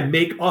 how can I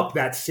make up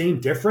that same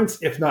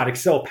difference, if not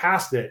excel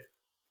past it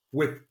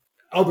with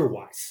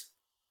otherwise?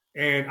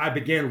 And I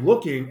began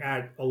looking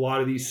at a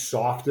lot of these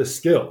softer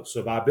skills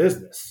of our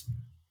business,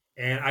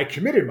 and I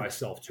committed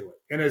myself to it.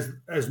 And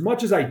as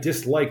much as I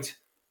disliked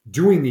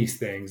doing these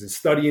things and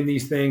studying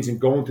these things and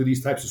going through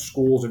these types of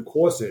schools and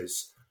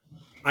courses,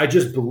 I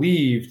just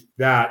believed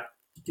that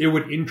it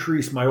would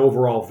increase my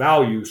overall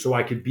value so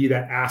I could be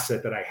that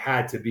asset that I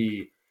had to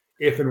be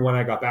if and when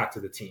I got back to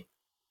the team.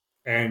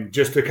 And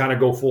just to kind of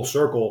go full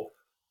circle,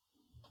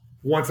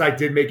 once I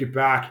did make it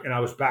back and I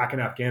was back in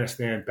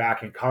Afghanistan,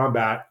 back in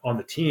combat on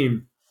the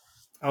team,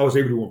 I was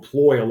able to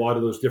employ a lot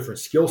of those different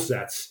skill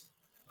sets,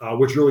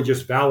 which really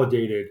just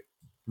validated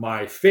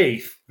my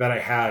faith that I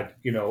had,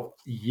 a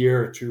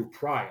year or two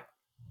prior.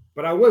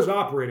 But I was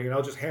operating, and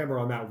I'll just hammer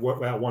on that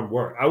one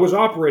word. I was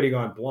operating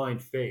on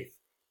blind faith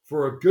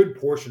for a good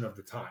portion of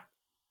the time.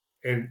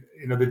 And,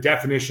 the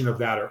definition of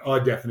that, or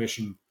a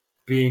definition,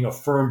 being a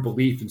firm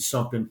belief in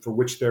something for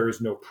which there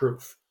is no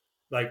proof.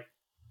 Like,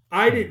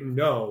 I didn't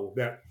know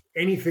that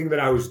anything that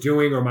I was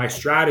doing or my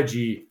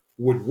strategy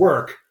would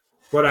work,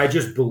 but I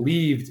just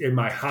believed in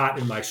my heart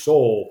and my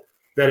soul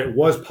that it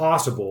was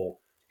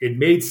possible. It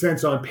made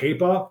sense on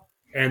paper,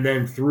 and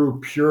then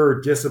through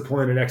pure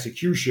discipline and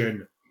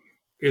execution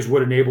is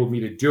what enabled me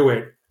to do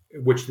it,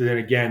 which then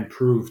again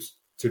proved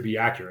to be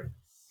accurate.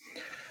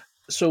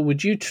 So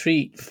would you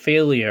treat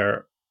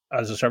failure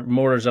as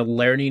more as a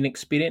learning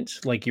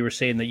experience? Like you were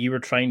saying that you were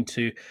trying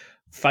to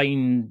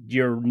find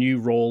your new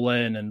role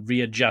in and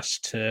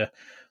readjust to,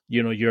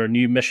 your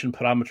new mission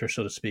parameter,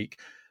 so to speak.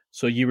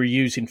 So you were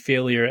using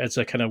failure as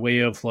a kind of way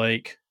of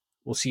like,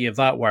 we'll see if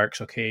that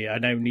works. Okay, I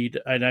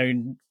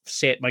now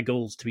set my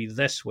goals to be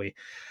this way.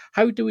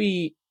 How do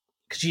we,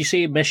 because you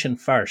say mission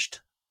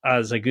first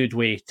as a good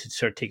way to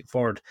sort of take it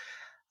forward.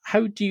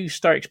 How do you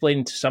start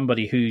explaining to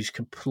somebody who's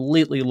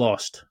completely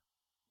lost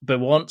but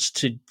wants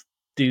to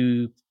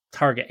do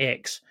target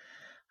X?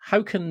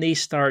 How can they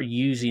start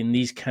using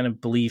these kind of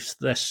beliefs,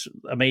 this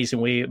amazing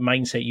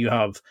mindset you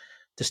have,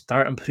 to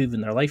start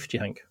improving their life, do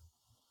you think?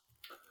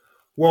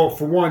 Well,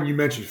 for one, you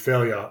mentioned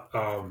failure.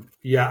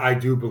 Yeah, I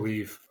do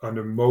believe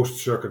under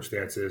most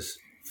circumstances,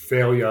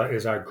 failure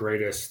is our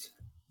greatest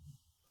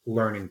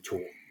learning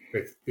tool.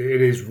 It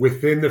is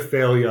within the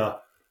failure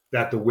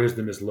that the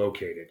wisdom is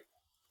located.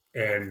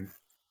 And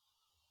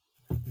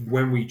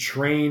when we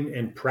train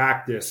and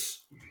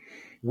practice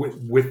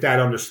with that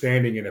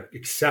understanding and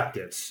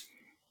acceptance,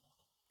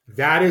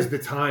 that is the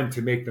time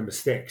to make the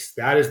mistakes.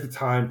 That is the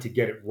time to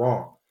get it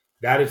wrong.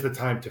 That is the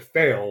time to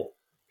fail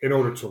in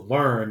order to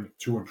learn,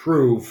 to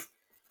improve,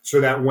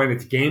 so that when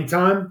it's game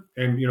time,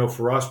 and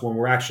for us, when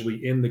we're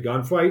actually in the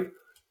gunfight,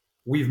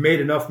 we've made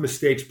enough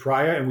mistakes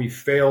prior and we've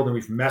failed and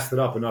we've messed it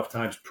up enough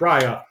times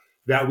prior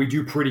that we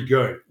do pretty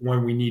good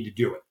when we need to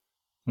do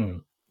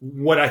it.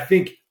 What I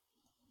think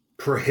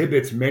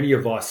prohibits many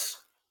of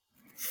us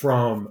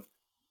from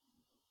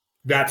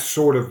that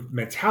sort of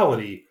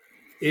mentality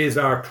is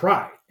our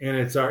pride. And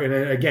it's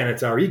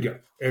our ego.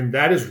 And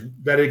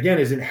that again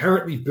is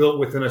inherently built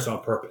within us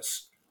on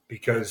purpose,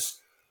 because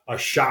a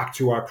shock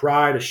to our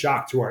pride, a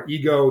shock to our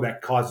ego,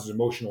 that causes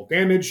emotional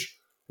damage,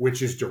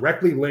 which is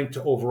directly linked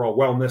to overall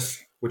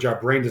wellness, which our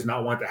brain does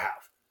not want to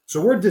have.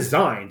 So we're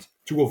designed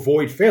to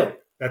avoid failure.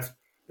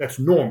 That's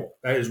normal.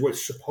 That is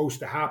what's supposed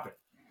to happen.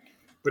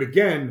 But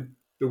again,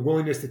 the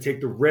willingness to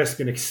take the risk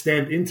and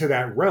extend into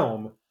that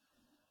realm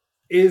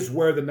is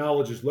where the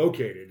knowledge is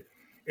located.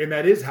 And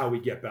that is how we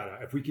get better.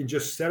 If we can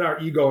just set our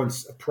ego and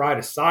pride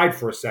aside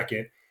for a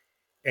second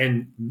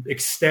and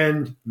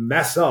extend,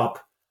 mess up,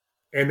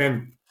 and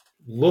then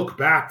look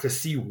back to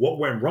see what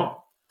went wrong.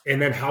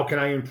 And then how can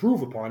I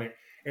improve upon it?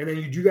 And then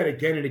you do that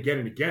again and again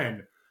and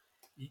again.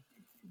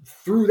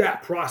 Through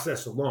that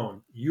process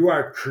alone, you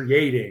are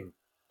creating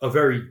a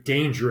very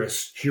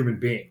dangerous human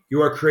being.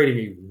 You are creating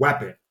a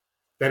weapon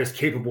that is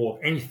capable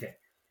of anything.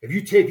 If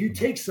you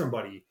take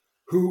somebody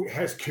who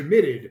has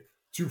committed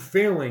to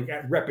failing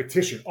at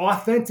repetition,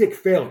 authentic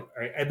failure,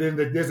 right? And then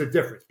there's a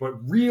difference, but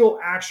real,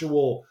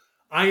 actual,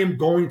 I am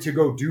going to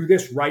go do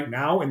this right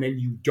now, and then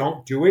you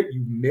don't do it,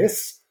 you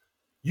miss.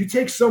 You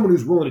take someone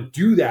who's willing to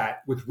do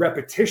that with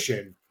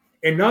repetition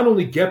and not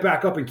only get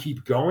back up and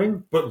keep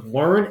going, but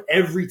learn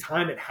every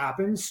time it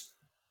happens,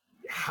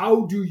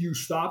 how do you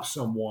stop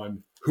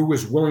someone who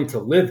is willing to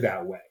live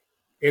that way?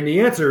 And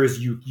the answer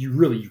is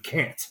you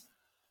can't.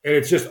 And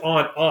it's just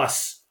on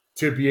us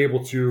to be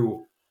able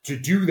to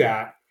do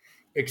that,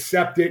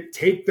 accept it,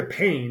 take the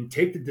pain,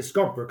 take the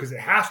discomfort, because it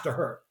has to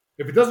hurt.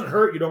 If it doesn't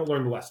hurt, you don't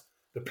learn the lesson.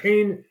 The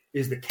pain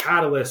is the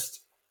catalyst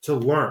to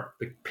learn.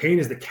 The pain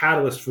is the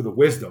catalyst for the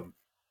wisdom.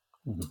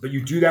 Mm-hmm. But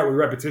you do that with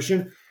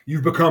repetition,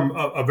 you've become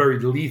a very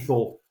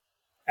lethal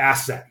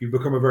asset. You've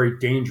become a very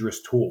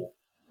dangerous tool.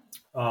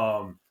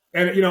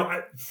 And, you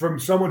know, from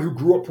someone who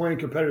grew up playing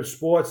competitive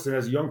sports and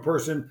as a young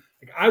person,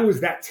 like, I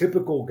was that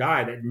typical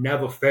guy that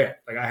never failed.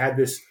 Like, I had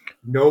this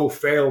no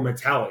fail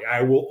mentality.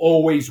 I will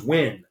always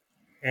win.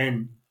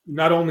 And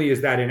not only is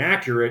that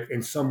inaccurate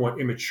and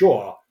somewhat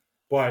immature,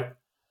 but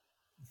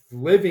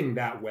living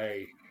that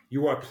way,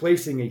 you are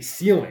placing a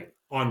ceiling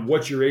on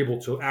what you're able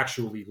to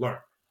actually learn.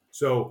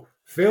 So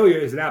failure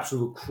is an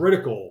absolute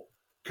critical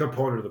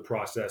component of the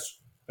process.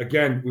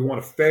 Again, we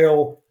want to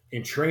fail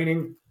in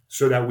training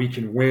so that we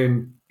can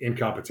win in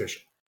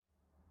competition.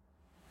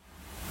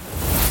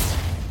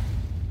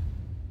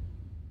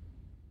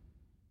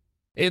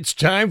 It's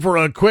time for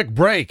a quick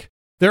break.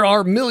 There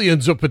are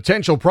millions of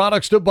potential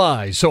products to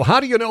buy, so how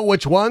do you know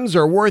which ones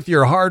are worth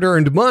your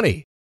hard-earned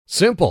money?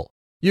 Simple.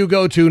 You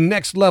go to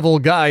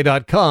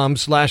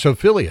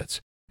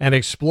nextlevelguy.com/affiliates and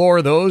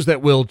explore those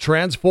that will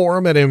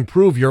transform and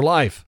improve your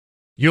life.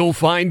 You'll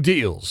find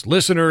deals,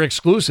 listener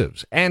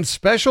exclusives, and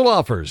special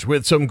offers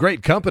with some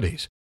great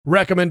companies.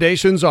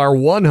 Recommendations are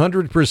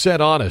 100%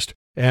 honest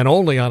and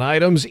only on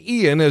items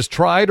Ian has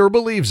tried or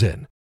believes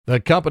in. The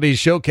companies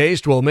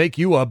showcased will make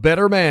you a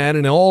better man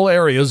in all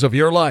areas of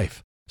your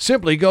life.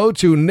 Simply go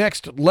to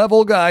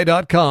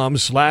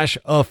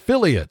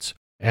nextlevelguy.com/affiliates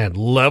and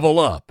level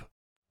up.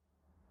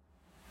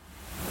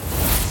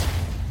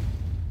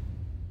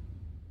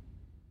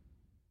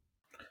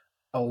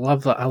 I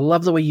love that. I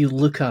love the way you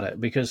look at it,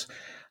 because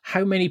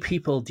how many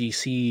people do you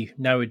see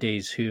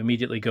nowadays who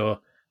immediately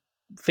go,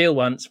 fail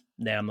once,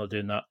 nah, I'm not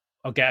doing that.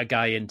 I'll get a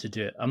guy in to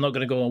do it. I'm not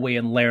going to go away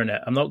and learn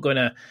it. I'm not going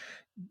to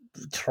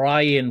try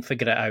and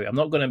figure it out. I'm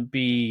not going to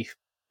be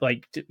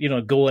like, you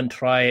know, go and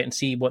try it and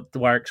see what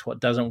works,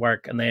 what doesn't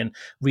work, and then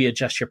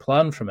readjust your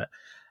plan from it.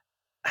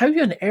 How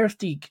on earth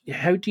do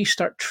you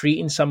start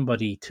treating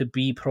somebody to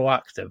be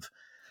proactive?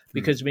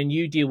 Because when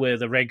you deal with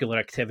the regular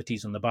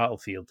activities on the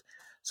battlefield,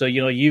 so,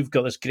 you know, you've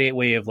got this great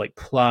way of like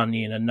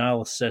planning,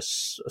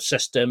 analysis,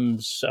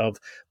 systems of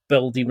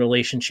building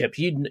relationships.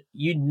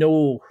 You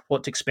know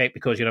what to expect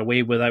because you're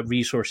away without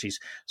resources.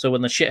 So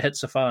when the shit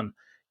hits the fan,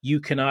 you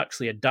can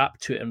actually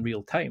adapt to it in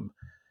real time.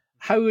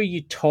 How are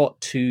you taught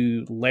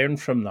to learn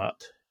from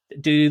that?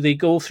 Do they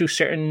go through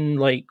certain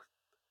like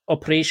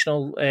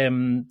operational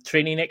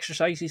training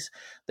exercises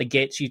that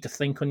gets you to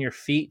think on your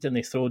feet and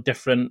they throw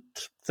different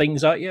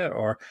things at you?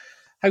 Or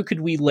how could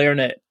we learn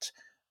it?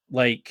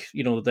 Like,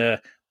 you know,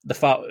 the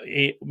fat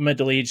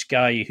middle-aged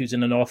guy who's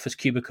in an office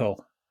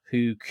cubicle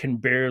who can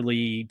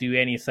barely do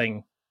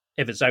anything.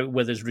 If it's out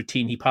with his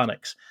routine, he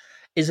panics.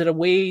 Is it a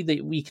way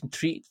that we can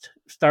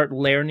start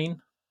learning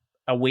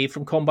away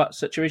from combat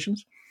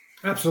situations?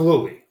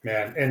 Absolutely,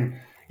 man. And,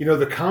 you know,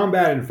 the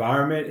combat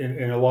environment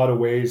in a lot of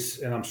ways,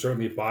 and I'm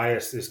certainly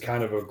biased, is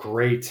kind of a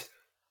great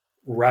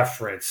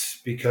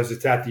reference because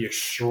it's at the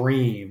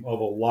extreme of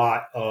a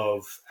lot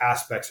of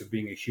aspects of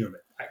being a human.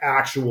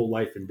 Actual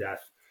life and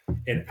death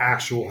and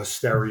actual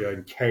hysteria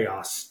and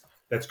chaos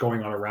that's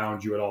going on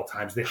around you at all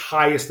times. The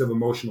highest of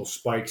emotional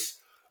spikes,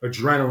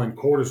 adrenaline,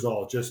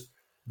 cortisol, just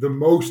the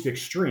most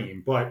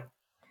extreme. But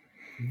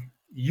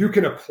you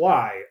can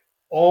apply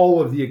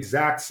all of the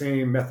exact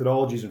same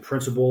methodologies and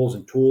principles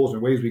and tools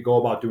and ways we go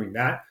about doing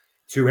that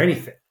to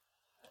anything,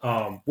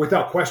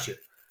 without question.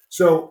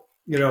 So,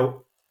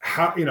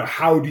 how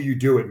do you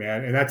do it,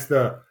 man? And that's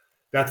the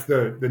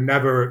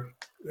never.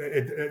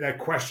 That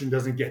question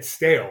doesn't get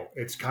stale.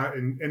 It's kind of,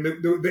 and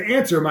the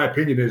answer, in my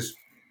opinion, is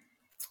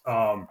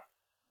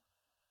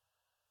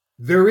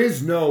there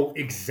is no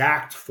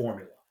exact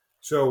formula.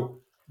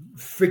 So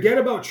forget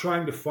about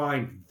trying to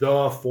find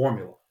the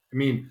formula. I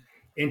mean,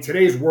 in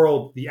today's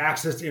world, the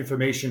access to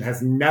information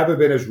has never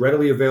been as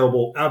readily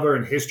available ever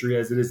in history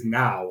as it is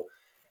now.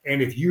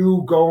 And if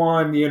you go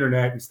on the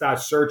internet and start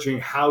searching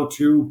how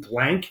to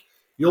blank,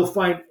 you'll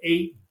find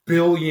 8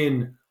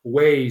 billion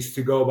ways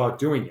to go about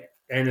doing it.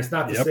 And it's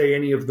not to say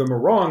any of them are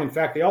wrong. In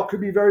fact, they all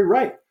could be very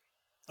right.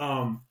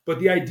 But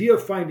the idea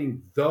of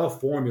finding the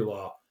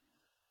formula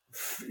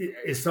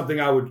is something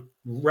I would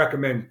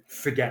recommend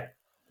forget.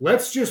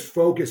 Let's just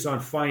focus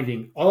on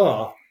finding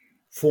a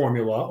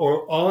formula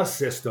or a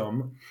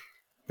system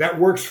that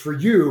works for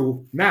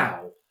you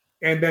now.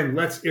 And then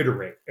let's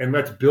iterate and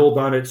let's build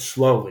on it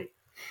slowly.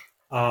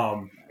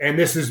 And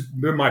this has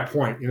been my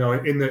point, in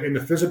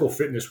the physical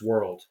fitness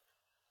world.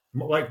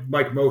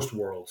 Like most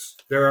worlds,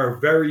 there are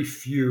very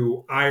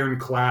few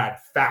ironclad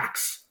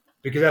facts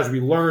because as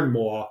we learn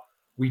more,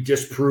 we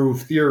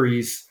disprove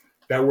theories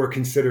that were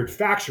considered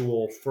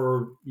factual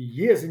for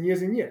years and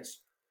years and years.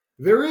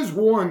 There is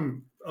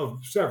one of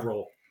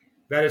several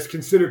that is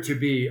considered to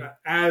be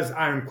as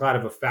ironclad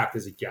of a fact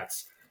as it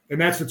gets.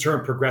 And that's the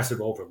term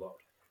progressive overload,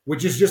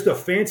 which is just a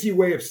fancy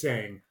way of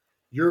saying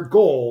your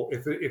goal,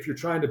 if you're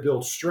trying to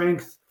build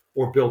strength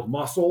or build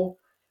muscle,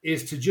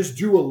 is to just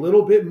do a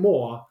little bit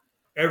more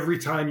every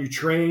time you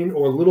train,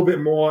 or a little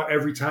bit more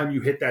every time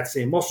you hit that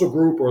same muscle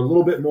group, or a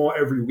little bit more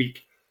every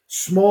week.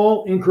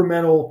 Small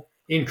incremental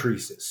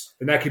increases.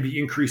 And that could be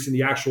increase in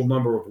the actual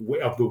number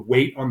of the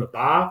weight on the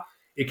bar.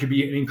 It could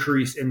be an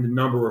increase in the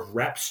number of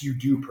reps you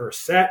do per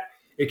set.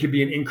 It could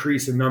be an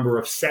increase in number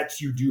of sets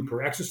you do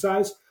per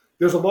exercise.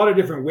 There's a lot of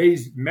different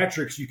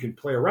metrics you can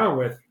play around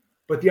with,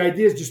 but the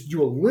idea is just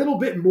do a little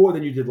bit more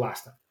than you did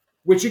last time,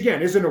 which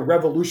again isn't a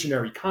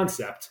revolutionary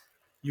concept.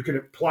 You can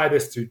apply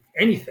this to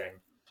anything.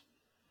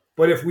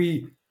 But if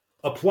we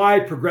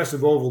apply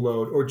progressive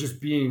overload or just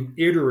being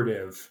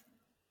iterative,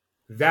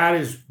 that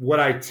is what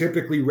I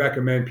typically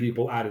recommend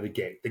people out of the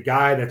gate. The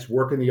guy that's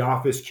working the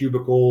office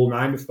cubicle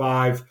 9 to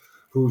 5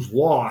 who's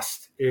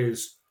lost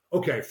is,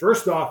 okay,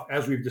 first off,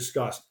 as we've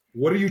discussed,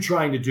 what are you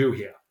trying to do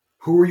here?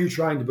 Who are you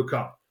trying to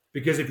become?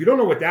 Because if you don't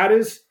know what that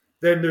is,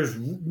 then there's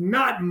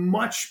not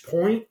much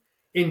point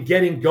in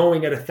getting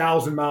going at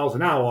 1,000 miles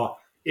an hour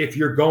if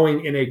you're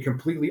going in a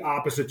completely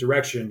opposite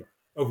direction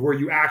of where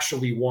you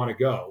actually want to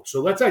go.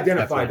 So let's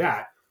identify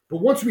that.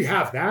 But once we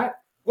have that,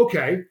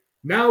 okay,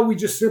 now we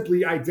just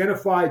simply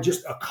identify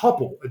just a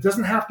couple. It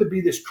doesn't have to be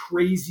this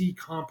crazy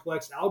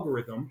complex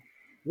algorithm.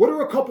 What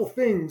are a couple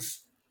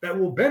things that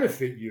will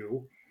benefit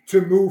you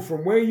to move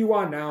from where you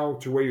are now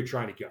to where you're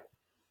trying to go?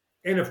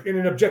 And if in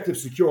an Objective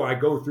Secure, I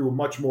go through a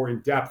much more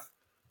in-depth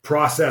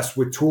process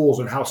with tools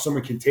and how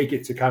someone can take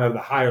it to kind of the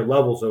higher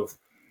levels of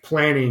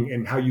planning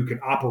and how you can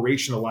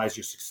operationalize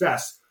your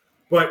success.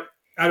 But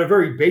at a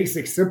very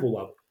basic, simple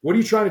level, what are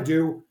you trying to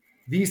do?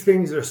 These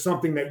things are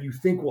something that you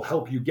think will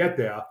help you get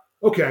there.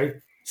 Okay,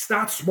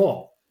 start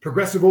small.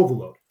 Progressive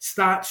overload.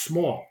 Start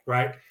small,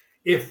 right?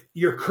 If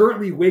you're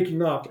currently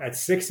waking up at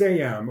 6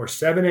 a.m. or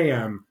 7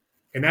 a.m.,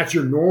 and that's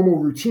your normal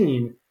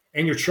routine,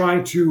 and you're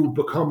trying to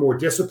become more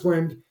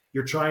disciplined,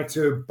 you're trying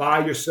to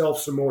buy yourself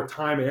some more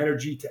time and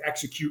energy to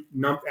execute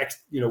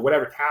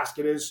whatever task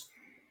it is,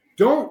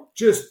 don't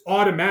just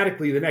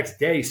automatically the next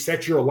day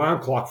set your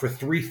alarm clock for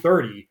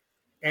 3:30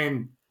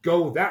 and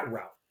go that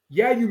route.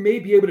 Yeah, you may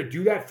be able to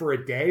do that for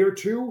a day or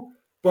two,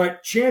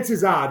 but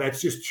chances are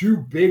that's just too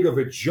big of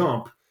a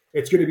jump.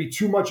 It's going to be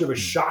too much of a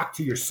shock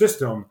to your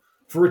system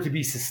for it to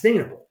be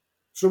sustainable.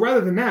 So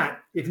rather than that,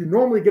 if you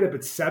normally get up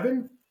at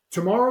 7,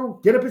 tomorrow,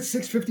 get up at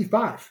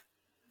 6:55.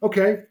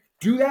 Okay,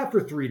 do that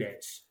for 3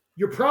 days.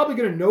 You're probably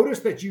going to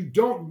notice that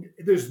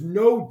there's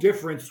no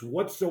difference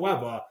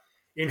whatsoever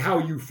in how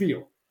you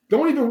feel.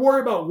 Don't even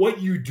worry about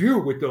what you do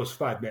with those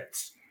 5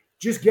 minutes.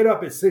 Just get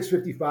up at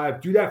 6:55,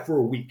 do that for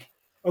a week.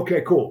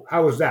 Okay, cool.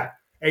 How was that?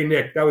 Hey,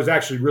 Nick, that was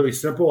actually really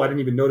simple. I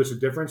didn't even notice a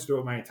difference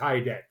throughout my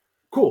entire day.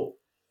 Cool.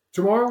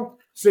 Tomorrow,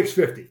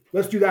 6:50.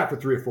 Let's do that for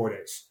 3 or 4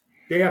 days.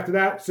 Day after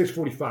that,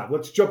 6:45.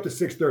 Let's jump to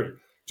 6:30.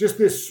 Just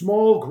this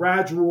small,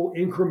 gradual,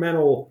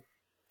 incremental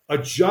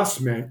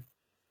adjustment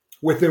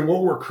within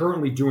what we're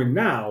currently doing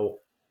now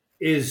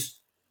is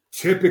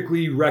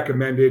typically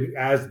recommended,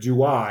 as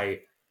do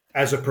I,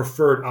 as a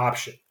preferred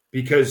option.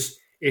 Because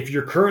if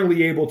you're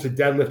currently able to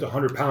deadlift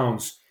 100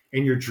 pounds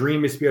and your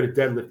dream is to be able to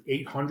deadlift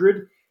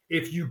 800,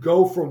 if you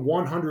go from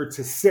 100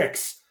 to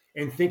 6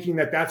 and thinking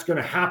that that's going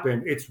to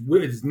happen, it's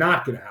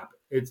not going to happen.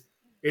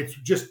 It's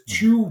just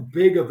too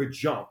big of a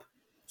jump.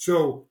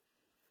 So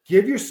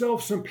give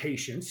yourself some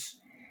patience,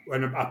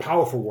 and a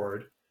powerful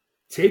word.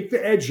 Take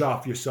the edge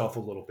off yourself a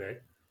little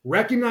bit.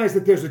 Recognize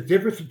that there's a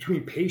difference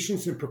between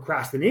patience and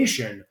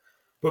procrastination,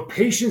 but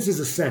patience is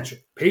essential.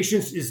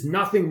 Patience is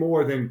nothing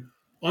more than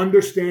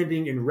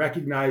understanding and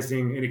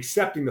recognizing and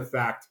accepting the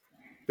fact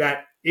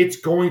that it's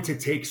going to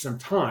take some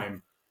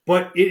time,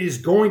 but it is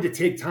going to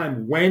take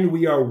time when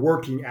we are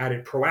working at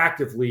it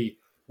proactively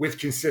with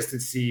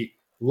consistency,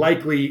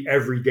 likely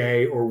every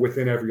day or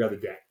within every other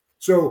day.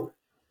 So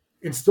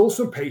instill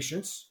some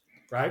patience,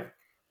 right?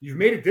 You've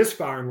made it this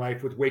far in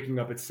life with waking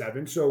up at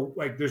 7. So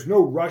there's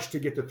no rush to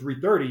get to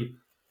 3:30,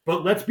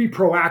 but let's be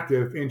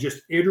proactive and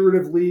just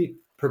iteratively,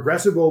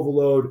 progressive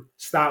overload,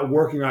 start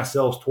working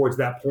ourselves towards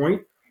that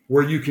point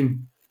where you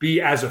can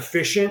be as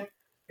efficient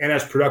and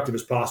as productive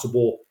as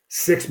possible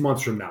 6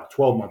 months from now,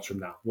 12 months from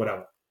now,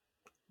 whatever.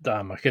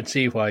 Damn, I can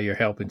see why you're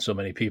helping so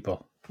many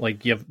people.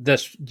 You have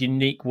this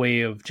unique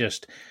way of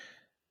just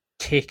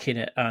taking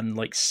it and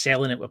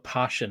selling it with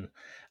passion.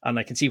 And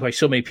I can see why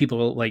so many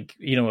people, it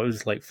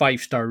was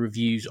 5-star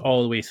reviews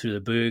all the way through the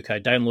book. I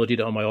downloaded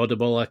it on my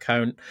Audible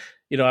account.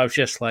 I was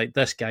just like,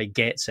 this guy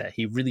gets it.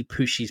 He really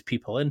pushes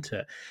people into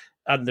it.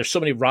 And there's so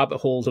many rabbit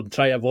holes I'm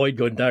trying to avoid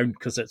going down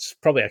because it's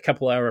probably a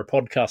couple-hour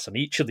podcast on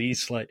each of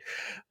these.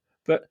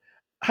 But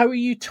how are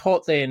you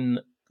taught then,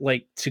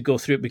 to go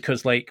through it?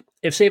 Because,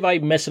 if I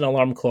miss an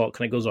alarm clock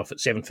and it goes off at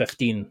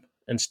 7:15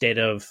 instead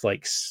of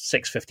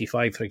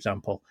 6:55, for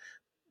example,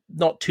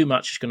 not too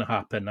much is going to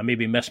happen. I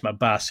maybe miss my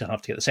bus and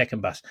have to get the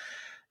second bus.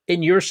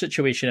 In your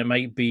situation, it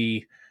might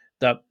be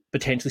that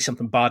potentially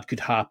something bad could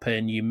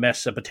happen. You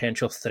miss a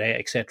potential threat,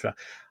 etc.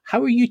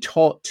 How are you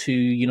taught to,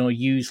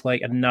 use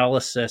like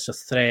analysis of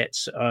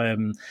threats,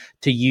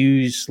 to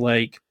use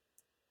like,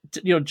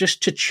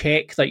 just to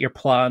check that your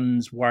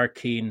plan's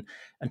working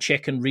and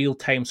check in real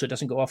time so it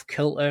doesn't go off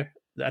kilter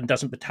and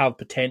doesn't have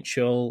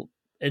potential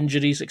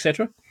injuries,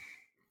 etc.?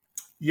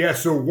 Yeah.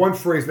 So one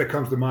phrase that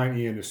comes to mind,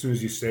 Ian, as soon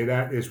as you say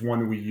that, is one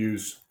that we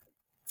use,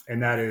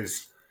 and that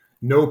is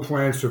no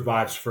plan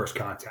survives first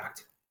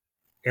contact.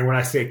 And when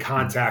I say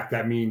contact,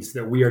 that means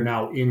that we are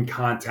now in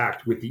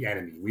contact with the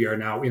enemy. We are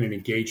now in an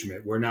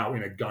engagement. We're now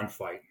in a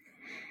gunfight.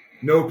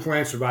 No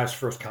plan survives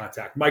first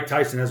contact. Mike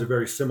Tyson has a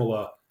very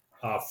similar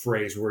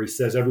phrase where he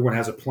says everyone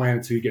has a plan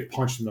until you get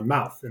punched in the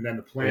mouth. And then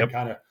the plan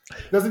kind of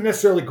doesn't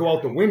necessarily go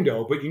out the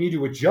window, but you need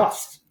to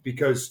adjust,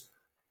 because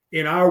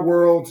in our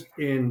world,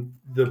 in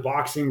the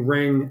boxing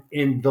ring,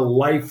 in the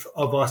life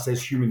of us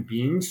as human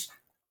beings,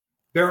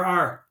 there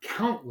are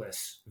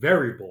countless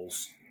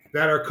variables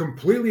that are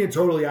completely and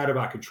totally out of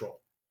our control.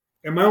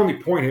 And my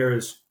only point here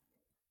is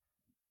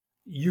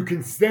you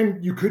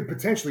could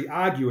potentially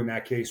argue in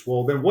that case,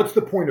 well, then what's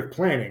the point of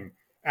planning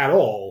at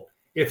all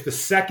if the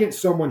second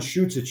someone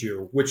shoots at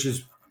you, which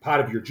is part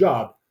of your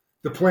job,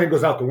 the plan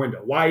goes out the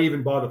window? Why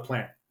even bother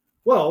planning?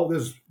 Well,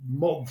 there's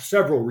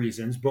several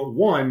reasons, but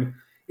one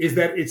is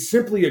that it's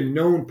simply a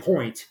known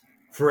point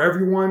for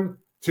everyone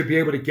to be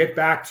able to get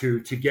back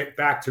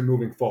to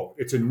moving forward.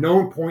 It's a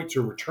known point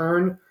to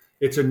return.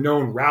 It's a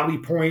known rally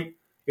point.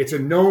 It's a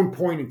known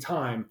point in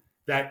time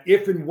that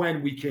if and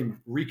when we can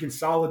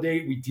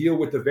reconsolidate, we deal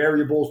with the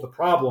variables, the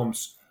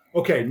problems,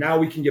 okay, now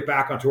we can get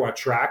back onto our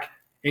track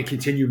and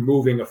continue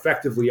moving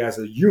effectively as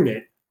a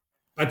unit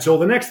until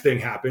the next thing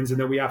happens, and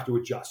then we have to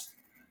adjust.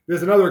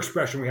 There's another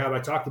expression we have. I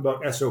talked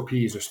about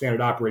SOPs, or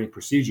standard operating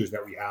procedures,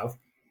 that we have.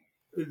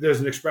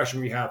 There's an expression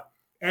we have.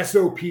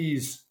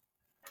 SOPs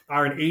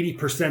are an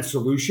 80%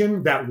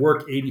 solution that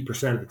work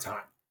 80% of the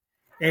time.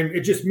 And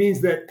it just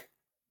means that,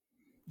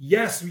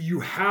 yes,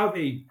 you have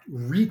a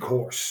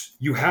recourse.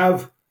 You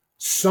have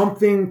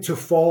something to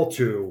fall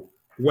to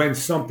when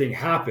something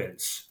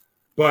happens,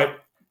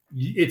 but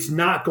it's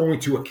not going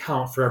to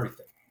account for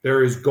everything.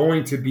 There is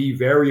going to be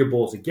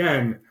variables,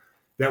 again,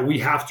 that we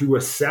have to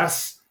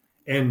assess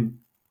and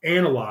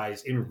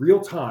analyze in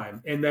real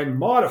time and then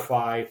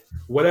modify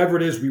whatever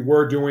it is we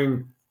were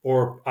doing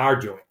or are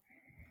doing.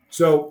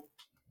 So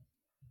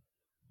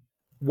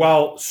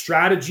while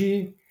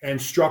strategy and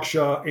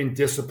structure and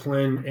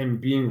discipline and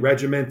being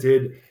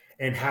regimented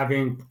and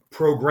having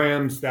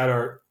programs that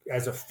are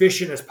as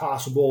efficient as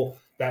possible,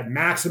 that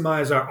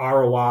maximize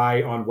our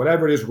ROI on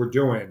whatever it is we're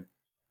doing,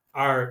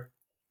 are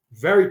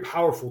very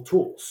powerful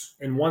tools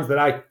and ones that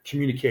I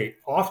communicate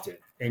often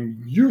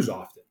and use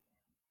often,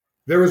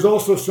 there is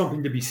also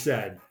something to be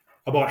said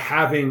about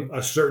having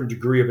a certain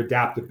degree of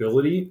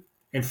adaptability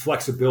and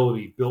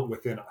flexibility built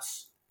within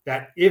us.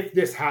 That if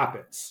this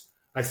happens,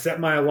 I set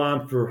my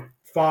alarm for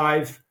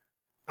 5,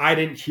 I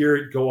didn't hear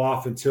it go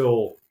off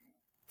until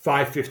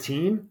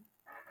 5:15.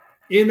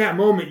 In that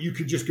moment, you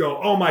could just go,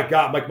 oh my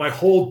God, like my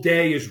whole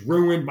day is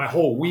ruined. My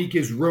whole week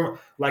is ruined.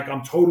 Like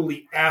I'm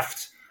totally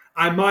effed.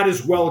 I might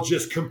as well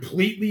just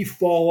completely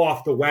fall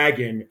off the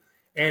wagon.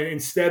 And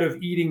instead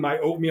of eating my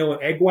oatmeal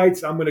and egg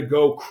whites, I'm going to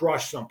go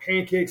crush some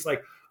pancakes.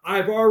 Like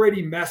I've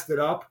already messed it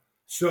up.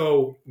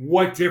 So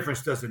what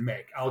difference does it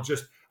make?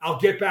 I'll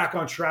get back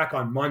on track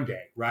on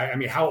Monday, right? I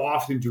mean, how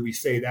often do we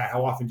say that?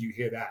 How often do you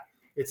hear that?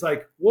 It's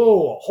like,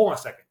 whoa, hold on a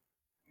second.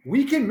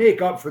 We can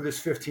make up for this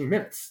 15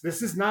 minutes.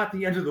 This is not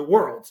the end of the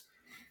world.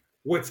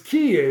 What's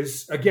key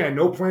is, again,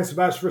 no plan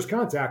survives first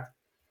contact.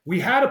 We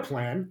had a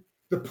plan.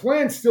 The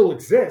plan still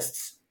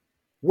exists.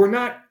 We're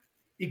not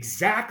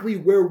exactly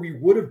where we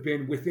would have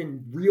been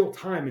within real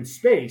time and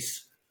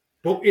space,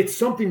 but it's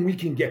something we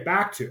can get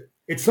back to.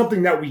 It's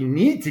something that we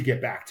need to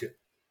get back to.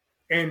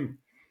 And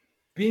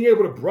being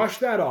able to brush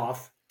that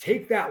off,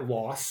 take that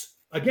loss,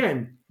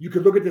 again, you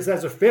could look at this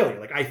as a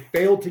failure. Like I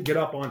failed to get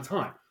up on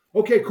time.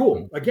 Okay,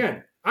 cool.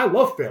 Again, I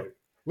love failure.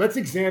 Let's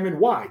examine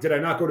why. Did I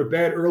not go to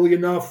bed early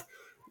enough?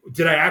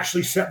 Did I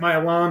actually set my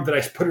alarm? Did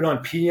I put it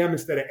on PM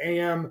instead of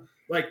AM?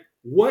 Like,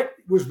 what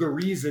was the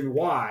reason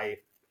why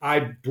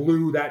I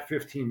blew that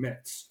 15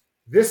 minutes?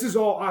 This is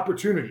all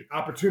opportunity.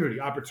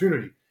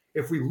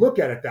 If we look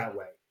at it that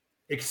way,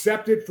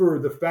 accept it for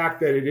the fact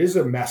that it is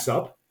a mess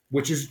up,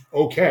 which is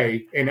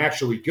okay and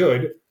actually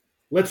good.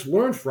 Let's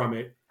learn from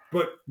it.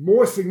 But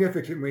more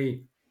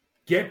significantly,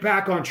 get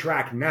back on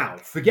track now.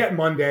 Forget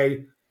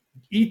Monday.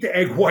 Eat the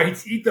egg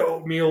whites, eat the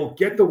oatmeal,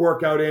 get the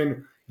workout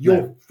in.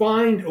 You'll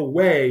find a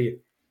way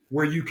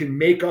where you can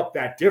make up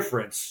that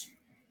difference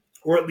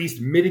or at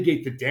least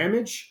mitigate the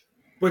damage,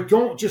 but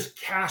don't just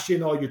cash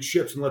in all your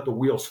chips and let the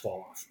wheels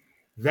fall off.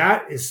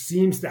 That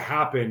seems to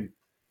happen,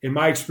 in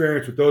my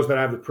experience with those that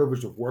I have the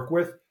privilege to work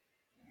with,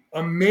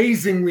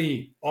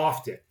 amazingly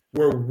often,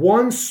 where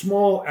one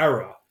small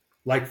error,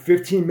 like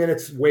 15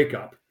 minutes wake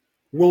up,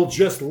 will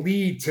just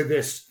lead to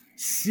this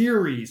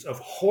series of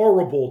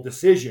horrible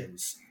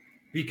decisions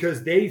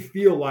because they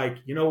feel like,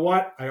 you know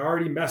what, I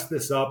already messed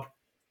this up.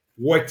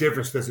 What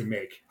difference does it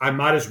make? I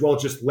might as well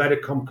just let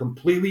it come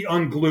completely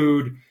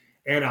unglued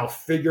and I'll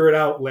figure it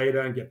out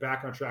later and get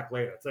back on track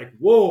later. It's like,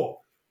 whoa,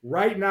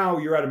 right now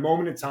you're at a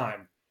moment in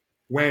time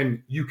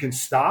when you can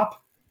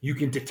stop, you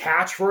can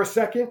detach for a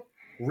second,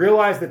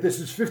 realize that this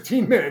is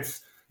 15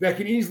 minutes that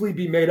can easily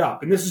be made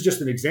up. And this is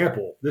just an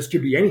example. This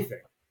could be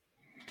anything.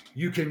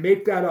 You can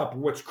make that up.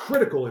 What's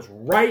critical is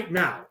right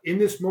now, in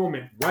this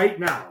moment, right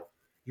now,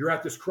 you're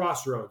at this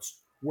crossroads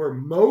where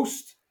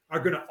most are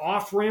going to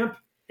off-ramp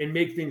and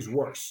make things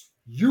worse.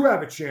 You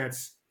have a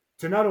chance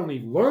to not only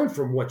learn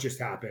from what just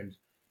happened,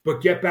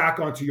 but get back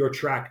onto your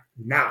track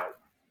now.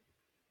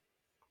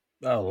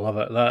 I love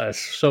it. That is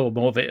so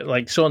motivating,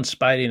 like so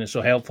inspiring and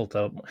so helpful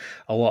to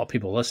a lot of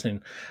people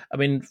listening. I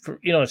mean,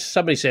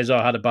 somebody says, "Oh,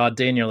 I had a bad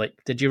day," and you're like,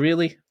 "Did you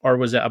really? Or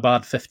was it a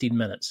bad 15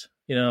 minutes?"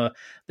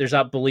 There's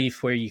that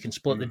belief where you can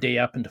split the day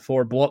up into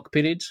 4 block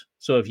periods.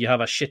 So if you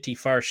have a shitty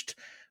first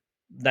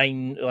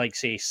 9, like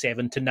say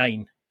 7 to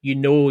 9, you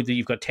know that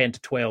you've got 10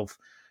 to 12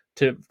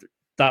 to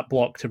that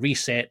block to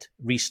reset,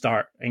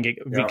 restart, and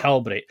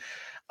recalibrate.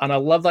 And I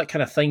love that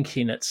kind of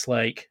thinking. It's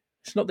like,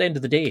 it's not the end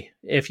of the day.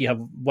 If you have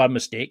one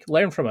mistake,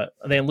 learn from it,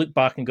 and then look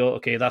back and go,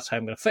 okay, that's how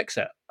I'm going to fix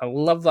it. I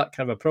love that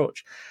kind of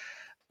approach.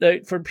 Now,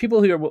 for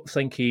people who are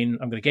thinking,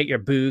 I'm going to get your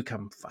book,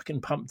 I'm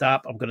fucking pumped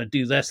up, I'm going to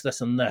do this,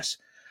 this, and this.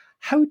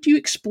 How do you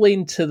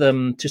explain to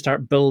them to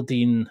start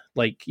building,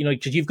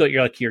 because you've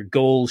got your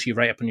goals you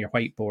write up on your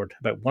whiteboard,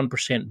 about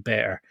 1%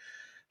 better.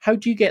 How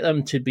do you get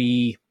them to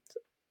be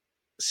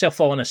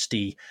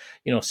self-honesty,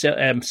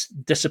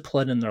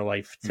 discipline in their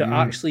life to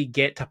actually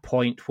get to a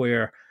point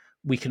where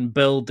we can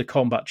build the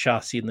combat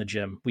chassis in the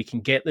gym, we can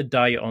get the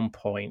diet on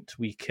point,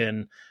 we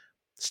can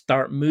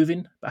start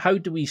moving? But how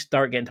do we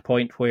start getting to a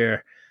point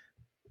where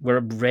we're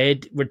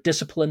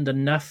disciplined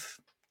enough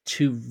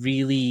to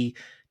really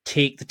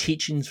take the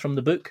teachings from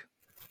the book?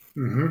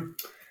 Mm-hmm.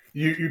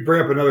 You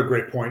bring up another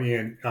great point,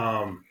 Ian.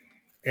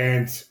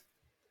 And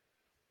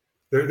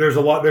there's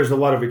a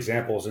lot of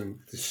examples and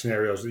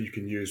scenarios that you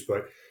can use,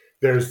 but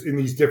there's in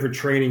these different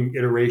training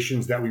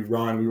iterations that we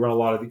run a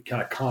lot of the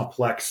kind of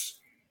complex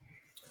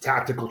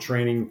tactical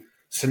training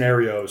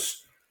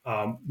scenarios,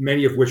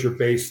 many of which are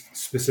based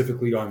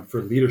specifically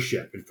for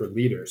leadership and for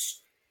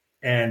leaders.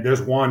 And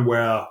there's one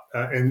where,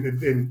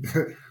 and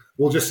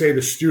we'll just say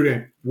the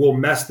student will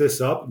mess this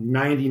up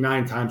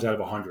 99 times out of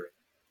 100.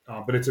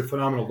 But it's a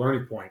phenomenal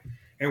learning point.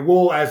 And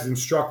we'll, as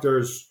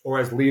instructors or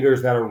as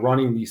leaders that are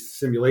running these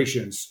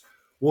simulations,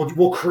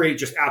 we'll create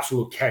just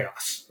absolute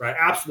chaos, right?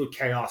 Absolute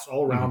chaos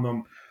all around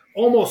them,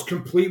 almost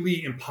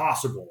completely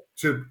impossible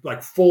to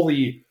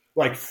fully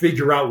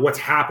figure out what's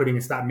happening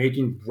and start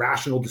making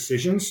rational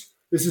decisions.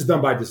 This is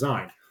done by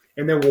design.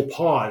 And then we'll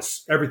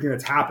pause everything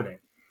that's happening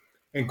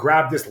and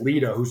grab this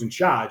leader who's in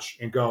charge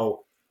and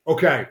go,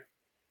 okay,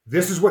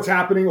 this is what's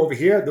happening over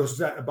here. This is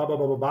blah, blah,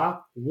 blah, blah,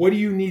 blah. What do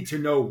you need to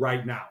know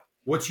right now?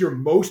 What's your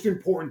most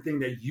important thing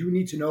that you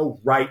need to know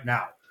right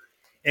now?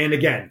 And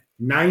again,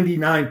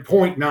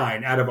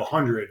 99.9 out of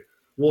 100,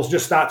 we'll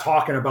just start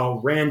talking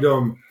about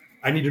random,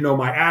 I need to know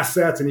my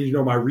assets. I need to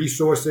know my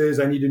resources.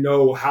 I need to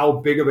know how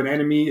big of an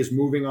enemy is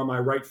moving on my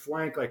right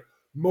flank,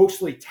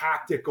 mostly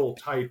tactical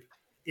type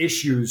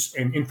issues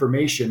and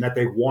information that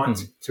they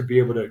want to be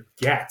able to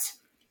get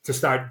to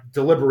start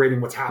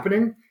deliberating what's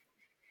happening.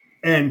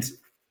 And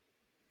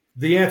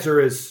the answer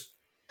is,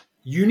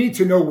 you need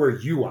to know where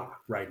you are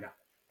right now.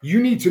 You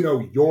need to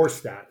know your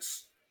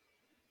status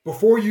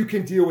before you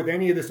can deal with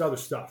any of this other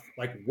stuff.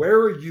 Where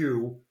are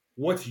you?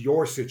 What's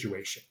your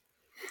situation?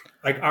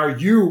 Are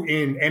you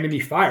in enemy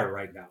fire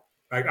right now?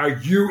 Are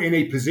you in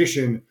a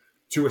position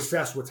to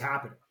assess what's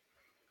happening?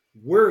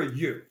 Where are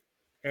you?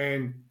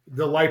 And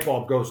the light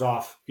bulb goes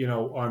off,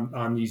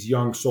 on these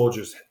young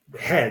soldiers'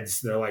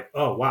 heads. They're like,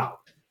 oh, wow.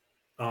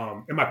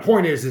 And my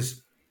point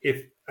is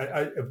if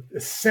an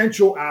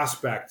essential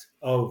aspect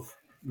of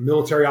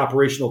military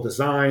operational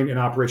design and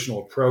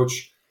operational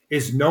approach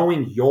is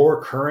knowing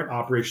your current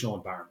operational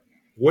environment.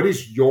 What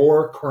is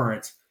your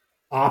current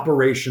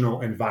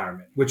operational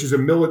environment, which is a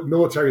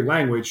military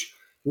language?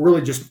 We're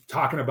really just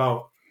talking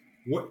about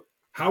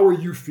how are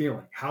you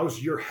feeling?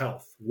 How's your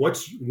health?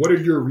 What are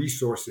your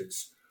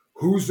resources?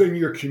 Who's in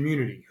your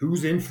community?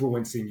 Who's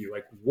influencing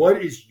you?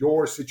 What is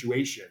your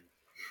situation?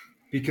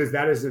 Because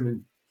that is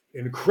an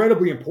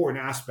incredibly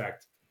important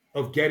aspect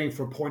of getting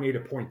from point A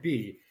to point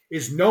B,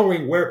 is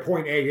knowing where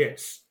point A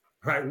is,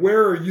 right?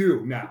 Where are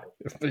you now?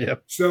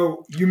 Yep.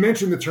 So you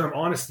mentioned the term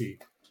honesty.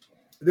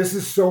 This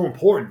is so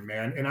important,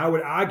 man. And I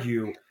would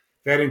argue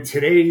that in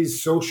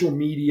today's social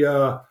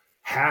media,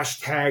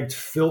 hashtagged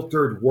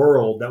filtered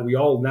world that we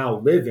all now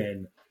live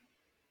in,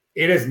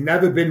 it has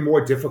never been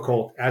more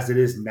difficult as it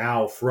is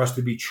now for us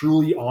to be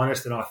truly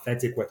honest and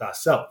authentic with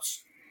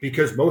ourselves,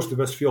 because most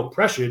of us feel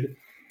pressured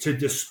to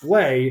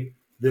display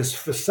this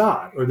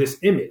facade or this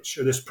image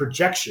or this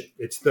projection.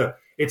 It's the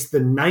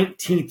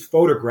 19th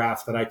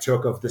photograph that I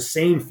took of the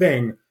same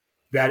thing,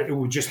 that it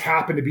would just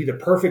happen to be the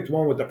perfect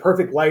one with the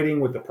perfect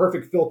lighting, with the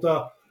perfect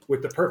filter,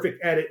 with the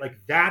perfect edit.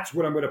 That's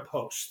what I'm going to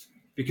post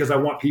because I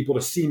want people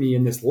to see me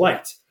in this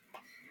light.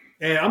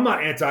 And I'm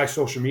not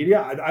anti-social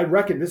media. I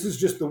reckon this is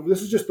just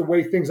the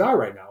way things are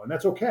right now, and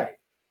that's okay.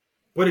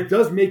 but it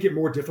does make it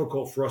more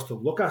difficult for us to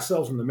look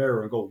ourselves in the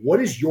mirror and go,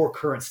 what is your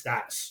current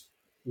status?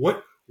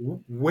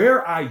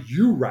 Where are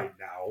you right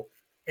now?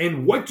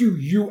 And what do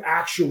you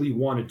actually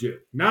want to do?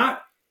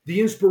 Not the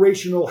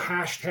inspirational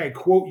hashtag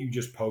quote you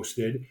just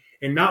posted,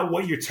 and not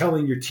what you're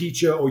telling your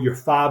teacher or your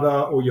father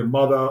or your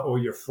mother or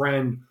your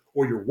friend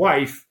or your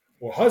wife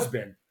or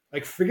husband.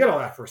 Like, forget all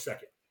that for a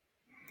second.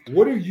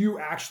 What do you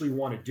actually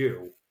want to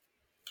do?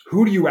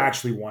 Who do you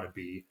actually want to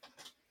be?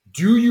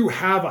 Do you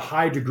have a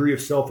high degree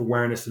of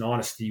self-awareness and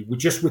honesty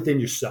just within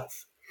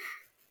yourself?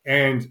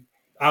 And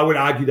I would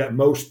argue that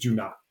most do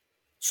not.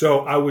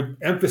 So I would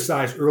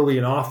emphasize early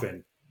and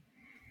often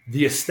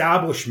the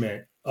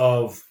establishment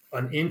of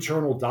an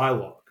internal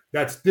dialogue.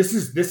 This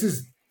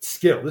is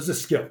skill. This is a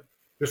skill.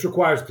 This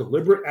requires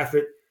deliberate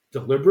effort,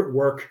 deliberate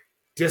work,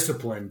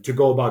 discipline to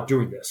go about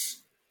doing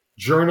this.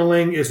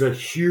 Journaling is a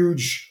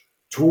huge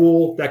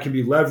tool that can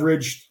be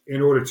leveraged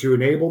in order to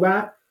enable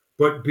that.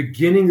 But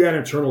beginning that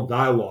internal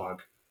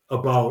dialogue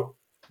about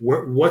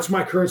what's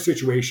my current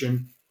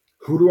situation,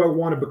 who do I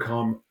want to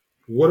become,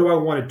 what do I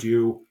want to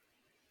do,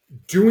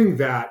 doing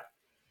that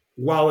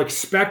while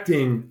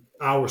expecting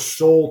our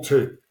soul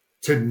to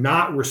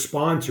not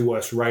respond to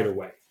us right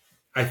away.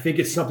 I think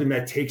it's something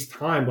that takes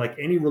time. Like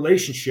any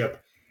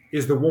relationship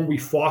is the one we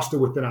foster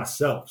within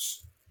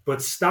ourselves.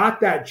 But start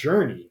that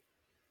journey,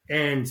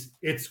 and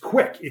it's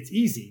quick. It's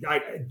easy. I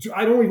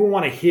don't even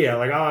want to hear,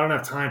 like, oh, I don't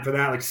have time for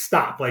that. Like,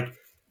 stop.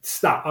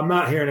 I'm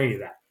not hearing any of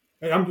that.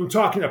 I'm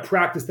talking a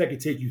practice that could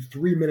take you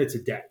 3 minutes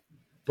a day.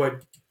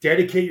 But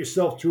dedicate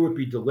yourself to it.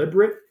 Be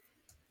deliberate.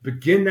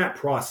 Begin that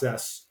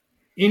process.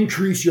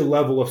 Increase your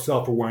level of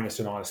self-awareness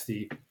and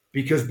honesty,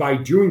 because by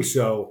doing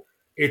so,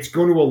 it's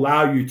going to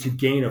allow you to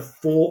gain a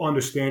full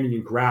understanding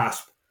and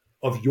grasp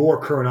of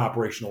your current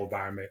operational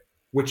environment,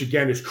 which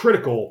again is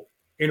critical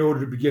in order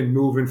to begin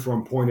moving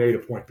from point A to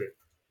point B.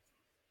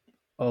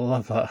 I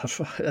love that.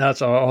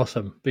 That's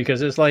awesome,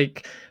 because it's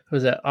like,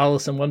 was it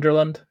Alice in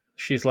Wonderland?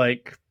 She's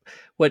like,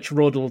 which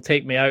road will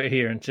take me out of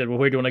here? And she said, well,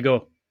 where do you want to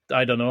go?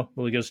 I don't know.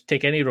 Well, he goes,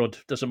 take any road.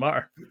 Doesn't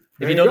matter.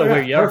 If you don't know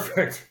where you are.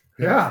 Perfect.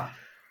 Yeah.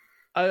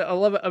 I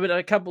love it. I mean,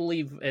 I can't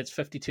believe it's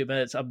 52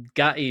 minutes. I'm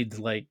gutted.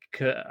 Like,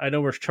 I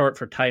know we're short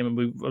for time, and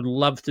we would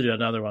love to do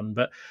another one.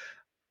 But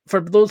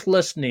for those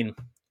listening,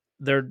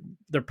 they're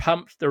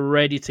pumped. They're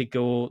ready to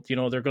go. You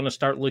know, they're going to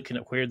start looking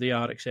at where they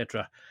are,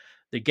 etc.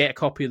 They get a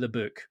copy of the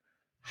book.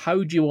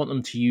 How do you want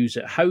them to use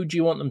it? How do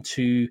you want them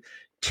to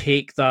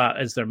take that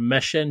as their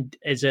mission?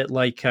 Is it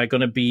like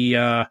going to be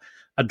a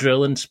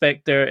drill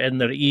inspector in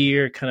their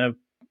ear, kind of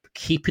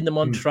keeping them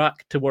on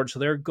track towards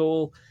their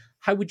goal?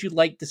 How would you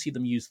like to see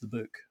them use the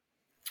book?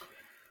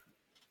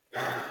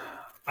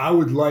 I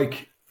would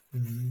like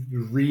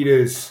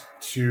readers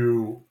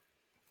to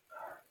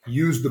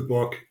use the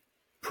book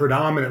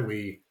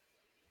predominantly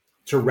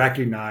to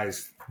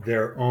recognize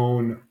their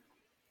own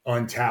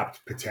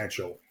untapped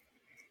potential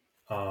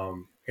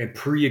and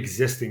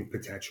pre-existing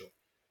potential.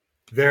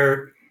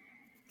 There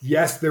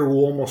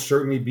will almost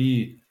certainly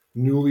be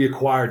newly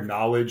acquired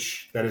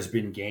knowledge that has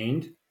been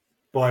gained,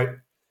 but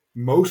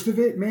most of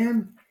it,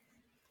 man,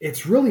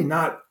 it's really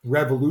not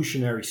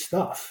revolutionary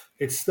stuff.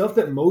 It's stuff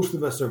that most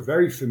of us are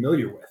very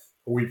familiar with.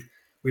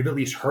 We've at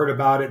least heard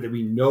about it, that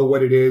we know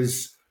what it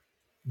is.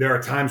 There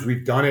are times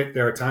we've done it.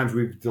 There are times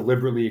we've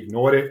deliberately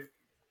ignored it.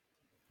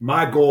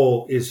 My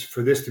goal is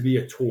for this to be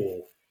a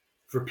tool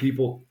for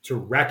people to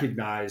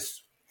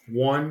recognize,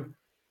 one,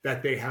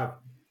 that they have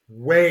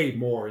way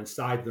more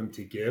inside them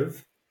to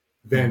give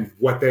than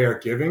what they are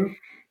giving.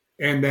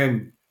 And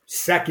then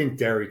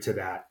secondary to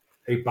that,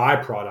 a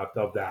byproduct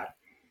of that,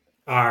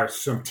 are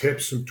some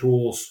tips, some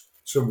tools,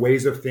 some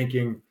ways of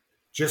thinking,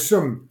 just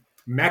some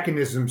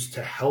mechanisms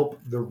to help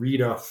the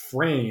reader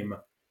frame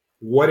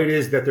what it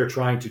is that they're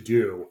trying to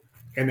do,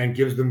 and then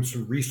gives them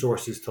some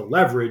resources to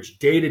leverage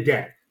day to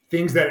day,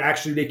 things that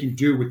actually they can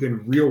do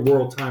within real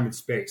world time and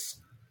space.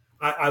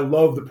 I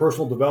love the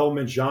personal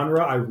development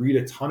genre. I read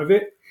a ton of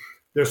it.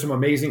 There's some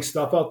amazing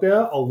stuff out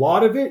there. A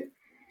lot of it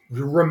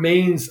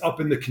remains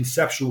up in the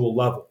conceptual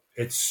level.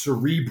 It's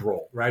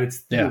cerebral, right? It's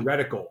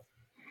theoretical,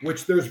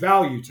 which there's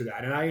value to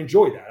that. And I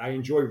enjoy that. I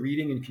enjoy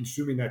reading and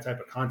consuming that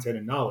type of content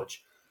and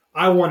knowledge.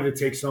 I wanted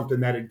to take something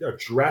that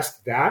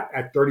addressed that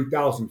at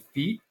 30,000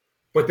 feet,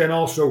 but then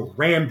also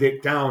rammed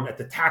it down at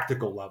the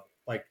tactical level.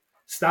 Like,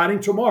 starting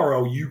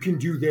tomorrow, you can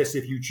do this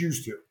if you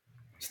choose to.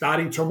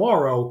 Starting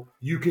tomorrow,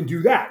 you can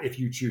do that if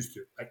you choose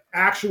to. Like,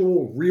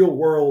 actual real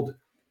world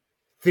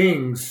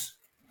things,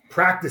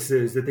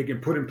 practices that they can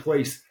put in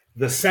place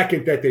the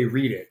second that they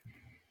read it.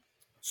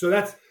 So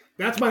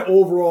that's my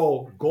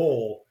overall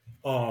goal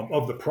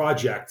of the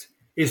project,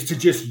 is to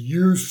just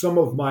use some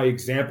of my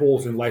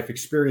examples and life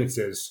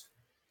experiences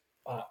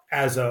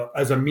as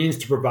a means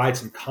to provide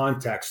some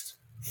context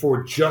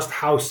for just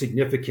how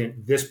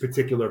significant this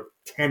particular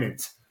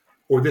tenet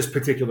or this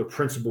particular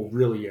principle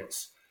really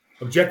is.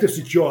 Objective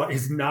Secure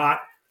is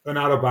not an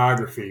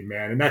autobiography,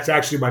 man. And that's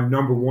actually my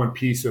number one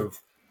piece of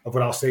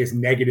what I'll say is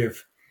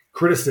negative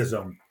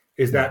criticism,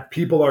 is that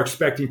people are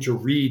expecting to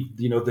read,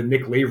 the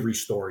Nick Lavery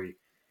story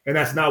And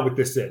that's not what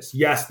this is.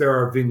 Yes, there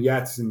are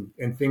vignettes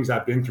and things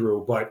I've been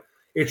through, but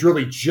it's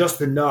really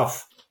just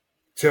enough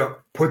to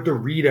put the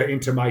reader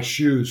into my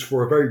shoes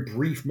for a very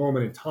brief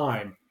moment in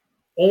time,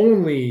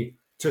 only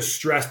to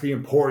stress the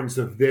importance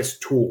of this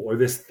tool or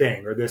this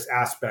thing or this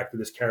aspect of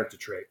this character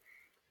trait.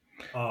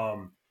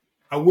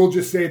 I will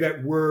just say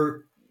that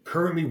we're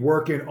currently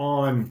working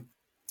on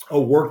a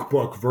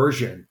workbook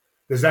version.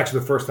 This is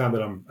actually the first time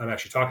that I'm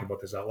actually talking about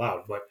this out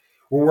loud, but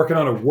we're working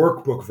on a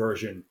workbook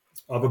version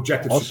of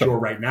Objective Secure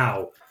right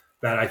now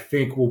that I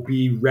think will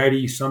be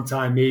ready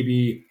sometime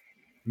maybe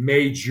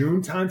May,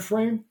 June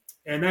timeframe.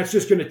 And that's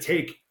just going to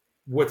take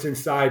what's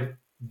inside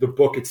the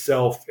book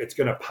itself. It's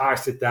going to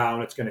parse it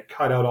down. It's going to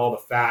cut out all the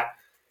fat.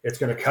 It's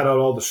going to cut out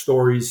all the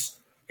stories.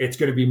 It's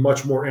going to be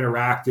much more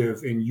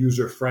interactive and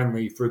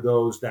user-friendly for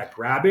those that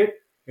grab it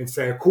and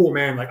say, cool,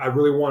 man, like I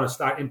really want to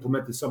start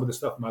implementing some of this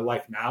stuff in my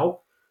life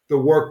now. The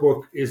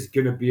workbook is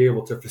going to be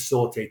able to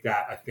facilitate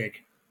that, I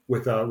think,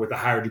 with a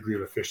higher degree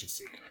of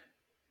efficiency.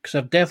 Because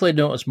I've definitely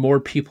noticed more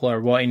people are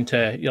wanting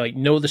to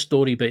know the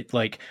story, but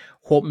like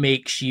what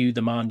makes you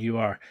the man you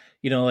are.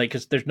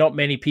 Because there's not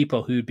many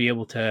people who would be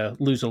able to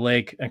lose a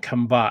leg and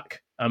come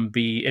back and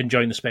be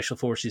enjoying the special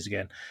forces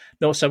again.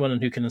 Not someone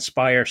who can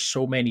inspire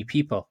so many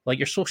people. Like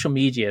your social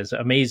media is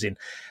amazing,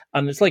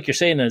 and it's like you're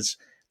saying is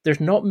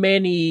there's not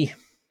many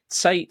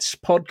sites,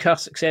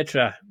 podcasts,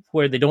 etc.,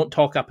 where they don't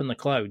talk up in the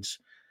clouds.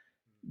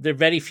 There's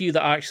very few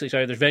that actually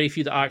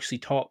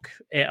talk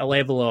at a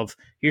level of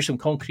here's some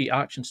concrete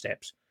action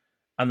steps.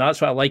 And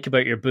that's what I like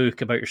about your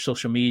book, about your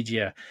social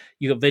media.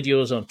 You got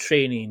videos on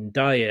training,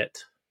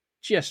 diet,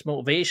 just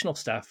motivational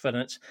stuff, and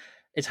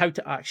it's how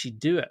to actually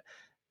do it.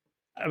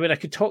 I mean, I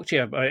could talk to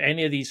you about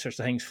any of these sorts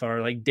of things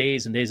for like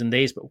days and days and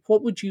days, but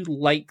what would you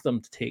like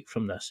them to take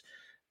from this?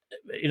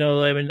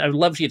 I mean, I would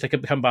love for you to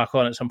come back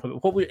on at some point,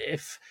 but what would,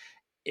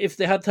 if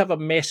they had to have a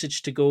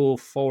message to go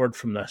forward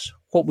from this,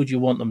 what would you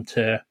want them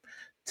to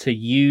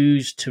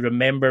use, to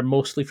remember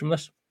mostly from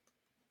this?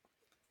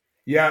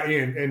 Yeah,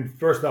 Ian, and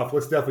first off,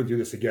 let's definitely do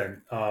this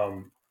again,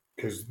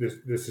 because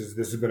this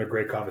has been a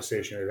great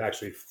conversation. It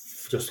actually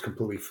just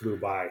completely flew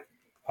by.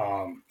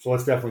 So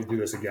let's definitely do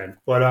this again.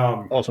 But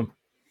awesome,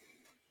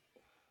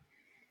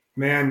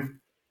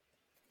 man.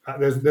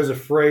 There's a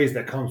phrase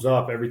that comes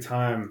up every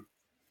time,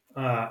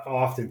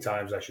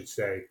 oftentimes I should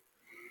say,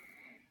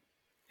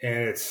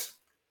 and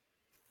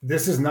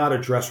this is not a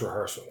dress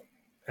rehearsal.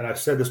 And I've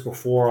said this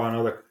before on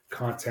other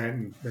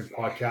content and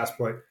podcasts,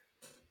 but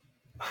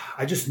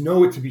I just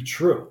know it to be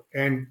true.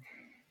 And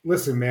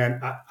listen,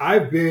 man,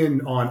 I've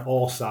been on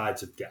all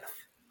sides of death.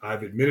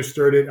 I've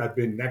administered it. I've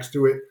been next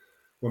to it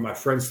when my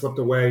friend slipped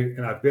away,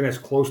 and I've been as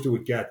close to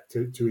it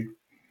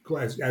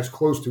as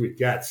close to it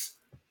gets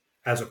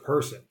as a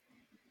person.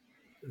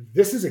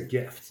 This is a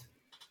gift,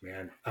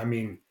 man. I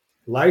mean,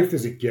 life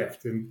is a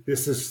gift, and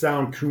this is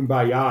sound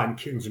kumbaya and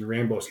kittens and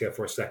rainbows here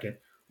for a second,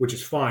 which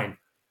is fine.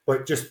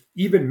 But just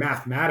even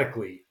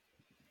mathematically,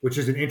 which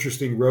is an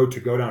interesting road to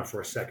go down for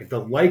a second, the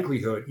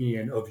likelihood,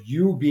 Ian, of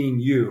you being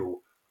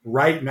you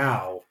right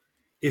now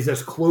is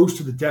as close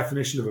to the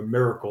definition of a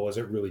miracle as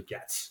it really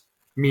gets,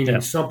 meaning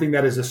something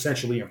that is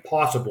essentially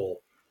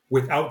impossible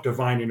without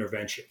divine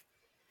intervention.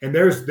 And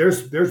there's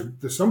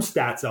some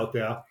stats out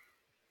there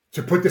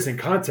to put this in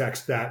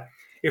context that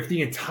if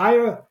the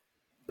entire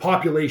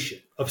population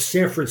of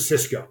San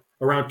Francisco,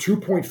 around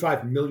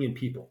 2.5 million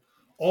people,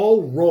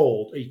 all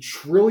rolled a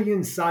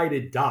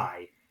trillion-sided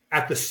die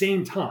at the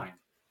same time,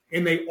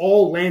 and they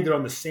all landed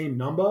on the same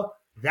number,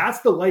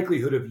 that's the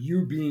likelihood of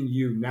you being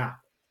you now.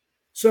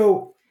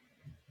 So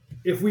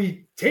if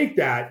we take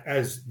that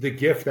as the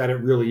gift that it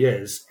really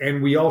is,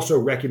 and we also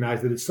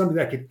recognize that it's something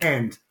that could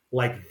end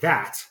like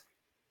that,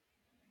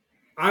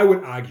 I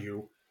would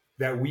argue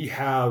that we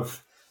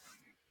have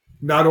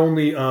not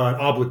only an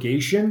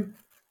obligation,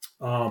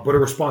 but a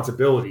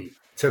responsibility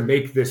to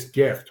make this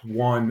gift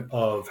one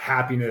of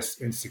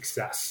happiness and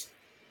success.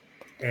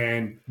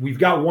 And we've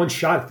got one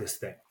shot at this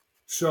thing.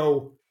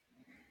 So,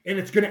 and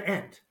it's going to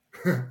end.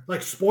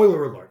 Like,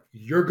 spoiler alert,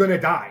 you're going to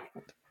die.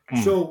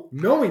 So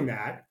knowing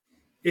that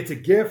it's a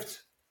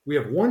gift, we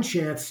have one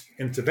chance,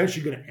 and it's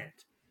eventually going to end.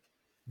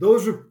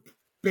 Those are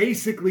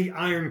basically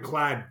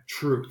ironclad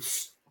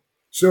truths.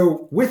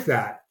 So with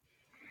that,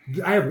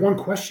 I have one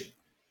question,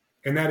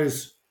 and that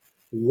is,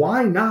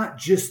 why not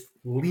just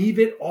leave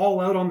it all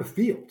out on the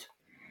field?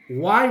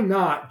 Why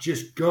not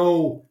just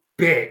go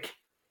big?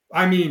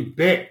 I mean,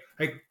 big.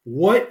 Like,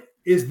 what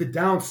is the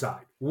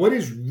downside? What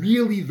is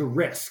really the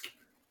risk?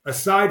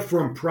 Aside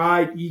from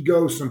pride,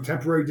 ego, some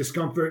temporary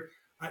discomfort,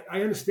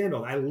 I understand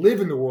all that. I live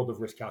in the world of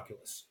risk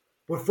calculus.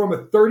 But from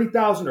a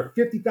 30,000 or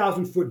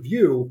 50,000 foot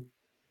view,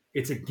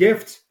 it's a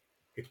gift.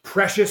 It's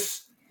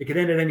precious. It can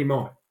end at any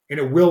moment, and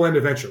it will end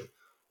eventually.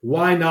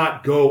 Why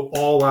not go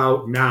all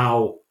out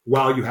now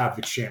while you have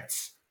the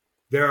chance?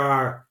 There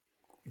are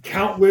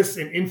countless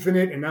and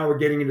infinite, and now we're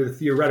getting into the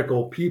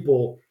theoretical,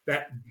 people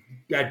that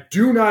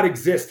do not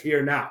exist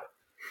here now,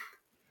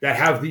 that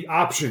have the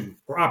option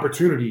or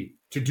opportunity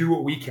to do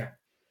what we can.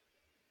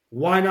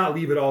 Why not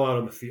leave it all out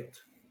on the field?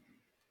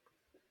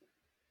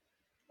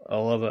 I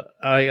love it.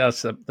 I think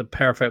that's the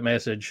perfect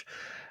message.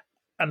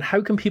 And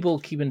how can people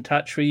keep in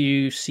touch with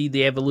you, see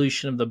the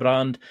evolution of the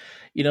brand?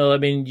 You know, I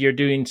mean, you're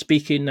doing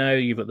speaking now,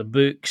 you've got the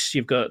books,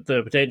 you've got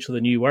the potential,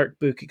 the new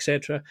workbook,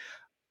 etc.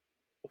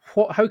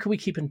 How can we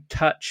keep in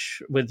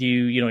touch with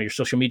you, you know, your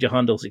social media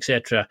handles,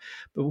 etc.?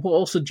 But what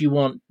also do you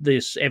want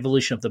this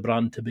evolution of the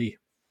brand to be?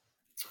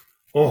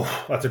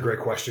 Oh, that's a great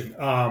question.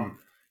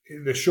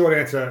 The short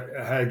answer,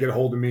 how to get a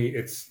hold of me,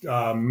 it's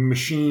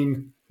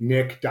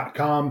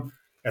machinenick.com.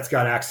 That's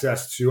got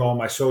access to all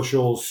my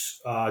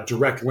socials,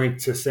 direct link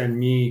to send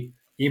me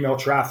email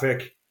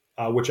traffic,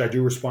 which I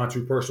do respond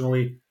to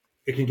personally.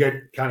 It can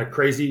get kind of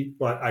crazy,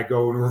 but I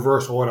go in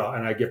reverse order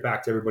and I get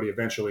back to everybody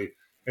eventually.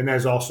 And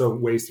there's also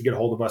ways to get a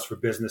hold of us for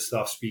business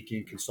stuff,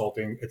 speaking,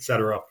 consulting,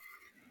 etc.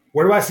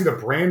 Where do I see the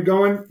brand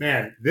going?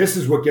 Man, this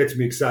is what gets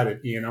me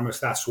excited, Ian. I'm going to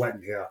start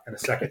sweating here in a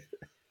second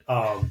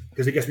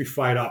because it gets me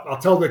fired up. I'll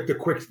tell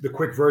the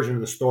quick version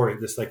of the story,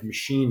 this like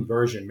machine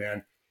version,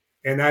 man.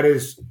 And that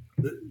is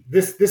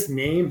this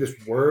name, this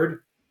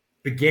word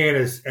began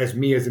as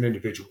me as an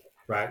individual,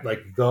 right?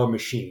 Like the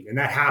machine. And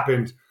that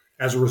happened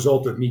as a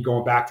result of me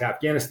going back to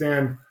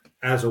Afghanistan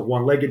as a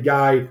one-legged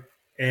guy.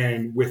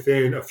 And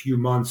within a few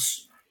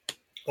months,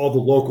 all the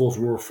locals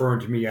were referring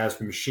to me as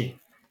the machine.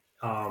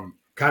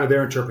 Kind of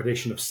their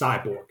interpretation of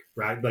cyborg,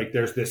 right? Like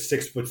there's this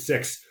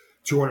 6'6",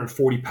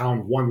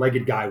 240-pound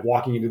one-legged guy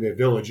walking into their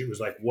village. It was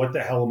like, what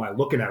the hell am I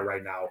looking at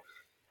right now?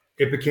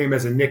 It became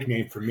as a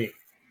nickname for me.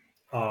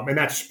 And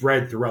that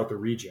spread throughout the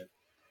region.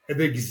 And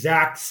the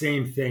exact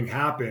same thing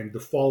happened the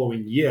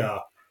following year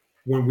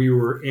when we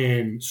were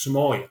in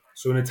Somalia.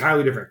 So an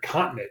entirely different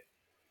continent.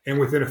 And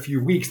within a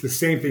few weeks, the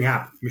same thing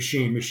happened.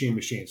 Machine, machine,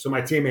 machine. So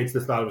my teammates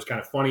just thought it was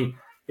kind of funny.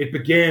 It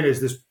began as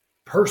this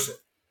person.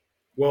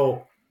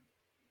 Well,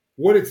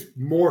 what it's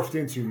morphed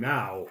into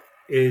now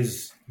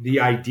is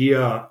the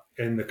idea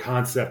and the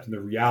concept and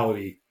the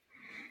reality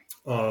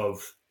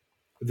of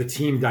the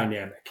team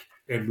dynamic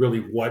and really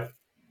what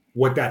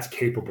that's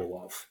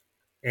capable of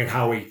and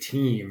how a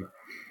team,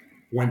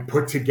 when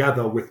put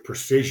together with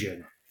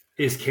precision,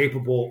 is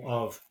capable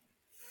of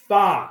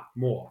far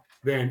more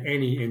than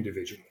any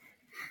individual.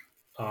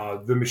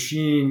 The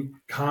machine,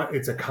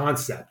 it's a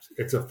concept,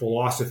 it's a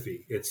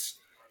philosophy, it's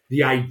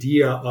the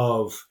idea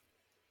of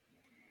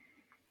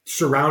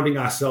surrounding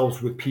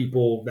ourselves with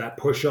people that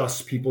push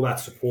us, people that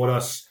support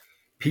us,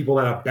 people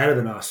that are better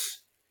than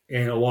us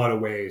in a lot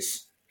of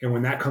ways. And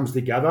when that comes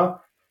together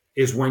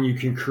is when you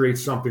can create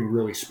something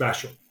really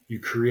special. You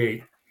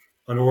create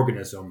an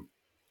organism,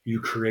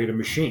 you create a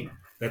machine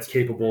that's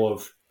capable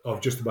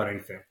of just about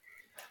anything.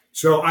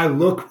 So I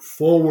look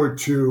forward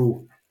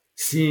to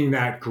seeing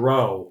that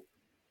grow,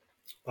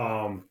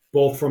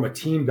 both from a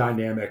team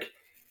dynamic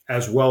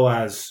as well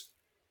as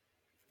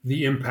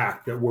the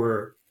impact that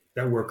we're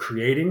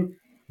creating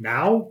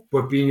now,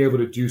 but being able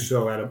to do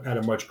so at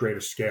a much greater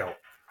scale.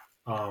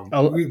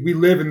 We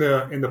live in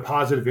the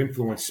positive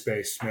influence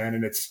space, man,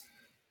 and it's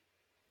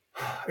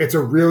a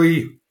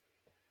really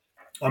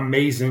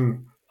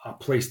amazing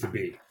place to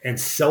be. And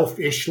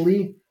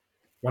selfishly,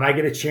 when I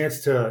get a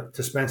chance to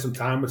spend some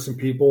time with some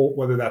people,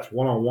 whether that's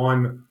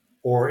one-on-one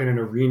or in an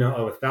arena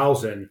of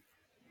 1,000,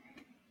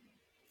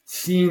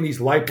 seeing these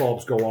light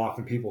bulbs go off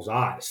in people's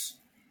eyes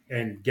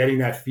and getting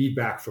that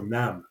feedback from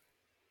them,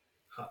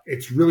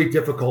 it's really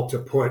difficult to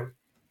put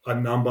a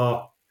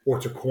number or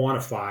to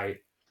quantify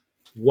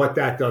what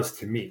that does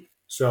to me.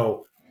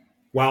 So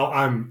while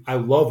I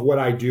love what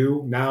I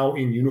do now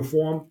in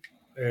uniform,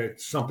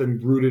 it's something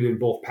rooted in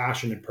both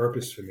passion and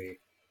purpose for me.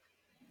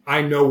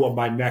 I know what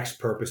my next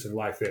purpose in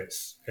life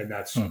is, and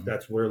that's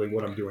really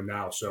what I'm doing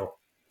now. So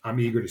I'm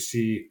eager to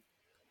see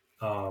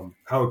how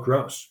it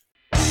grows.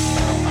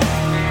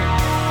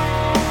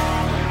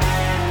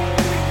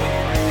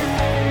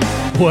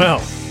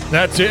 Well,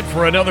 that's it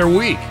for another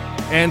week,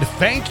 and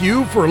thank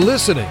you for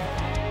listening.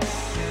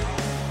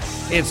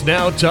 It's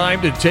now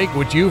time to take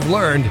what you've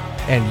learned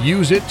and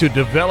use it to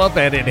develop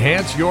and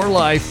enhance your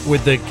life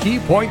with the key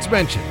points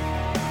mentioned.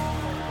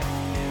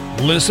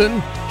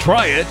 Listen,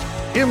 try it,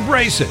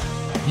 embrace it,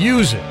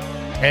 use it,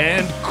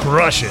 and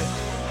crush it.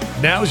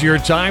 Now's your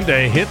time to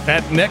hit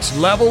that next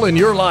level in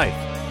your life.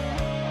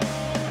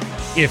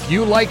 If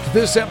you liked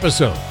this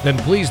episode, then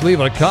please leave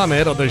a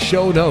comment on the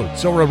show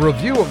notes or a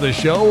review of the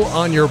show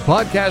on your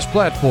podcast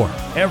platform.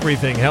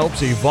 Everything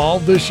helps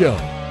evolve the show.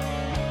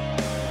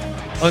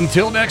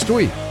 Until next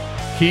week,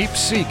 keep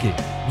seeking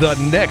the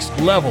next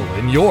level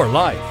in your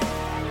life.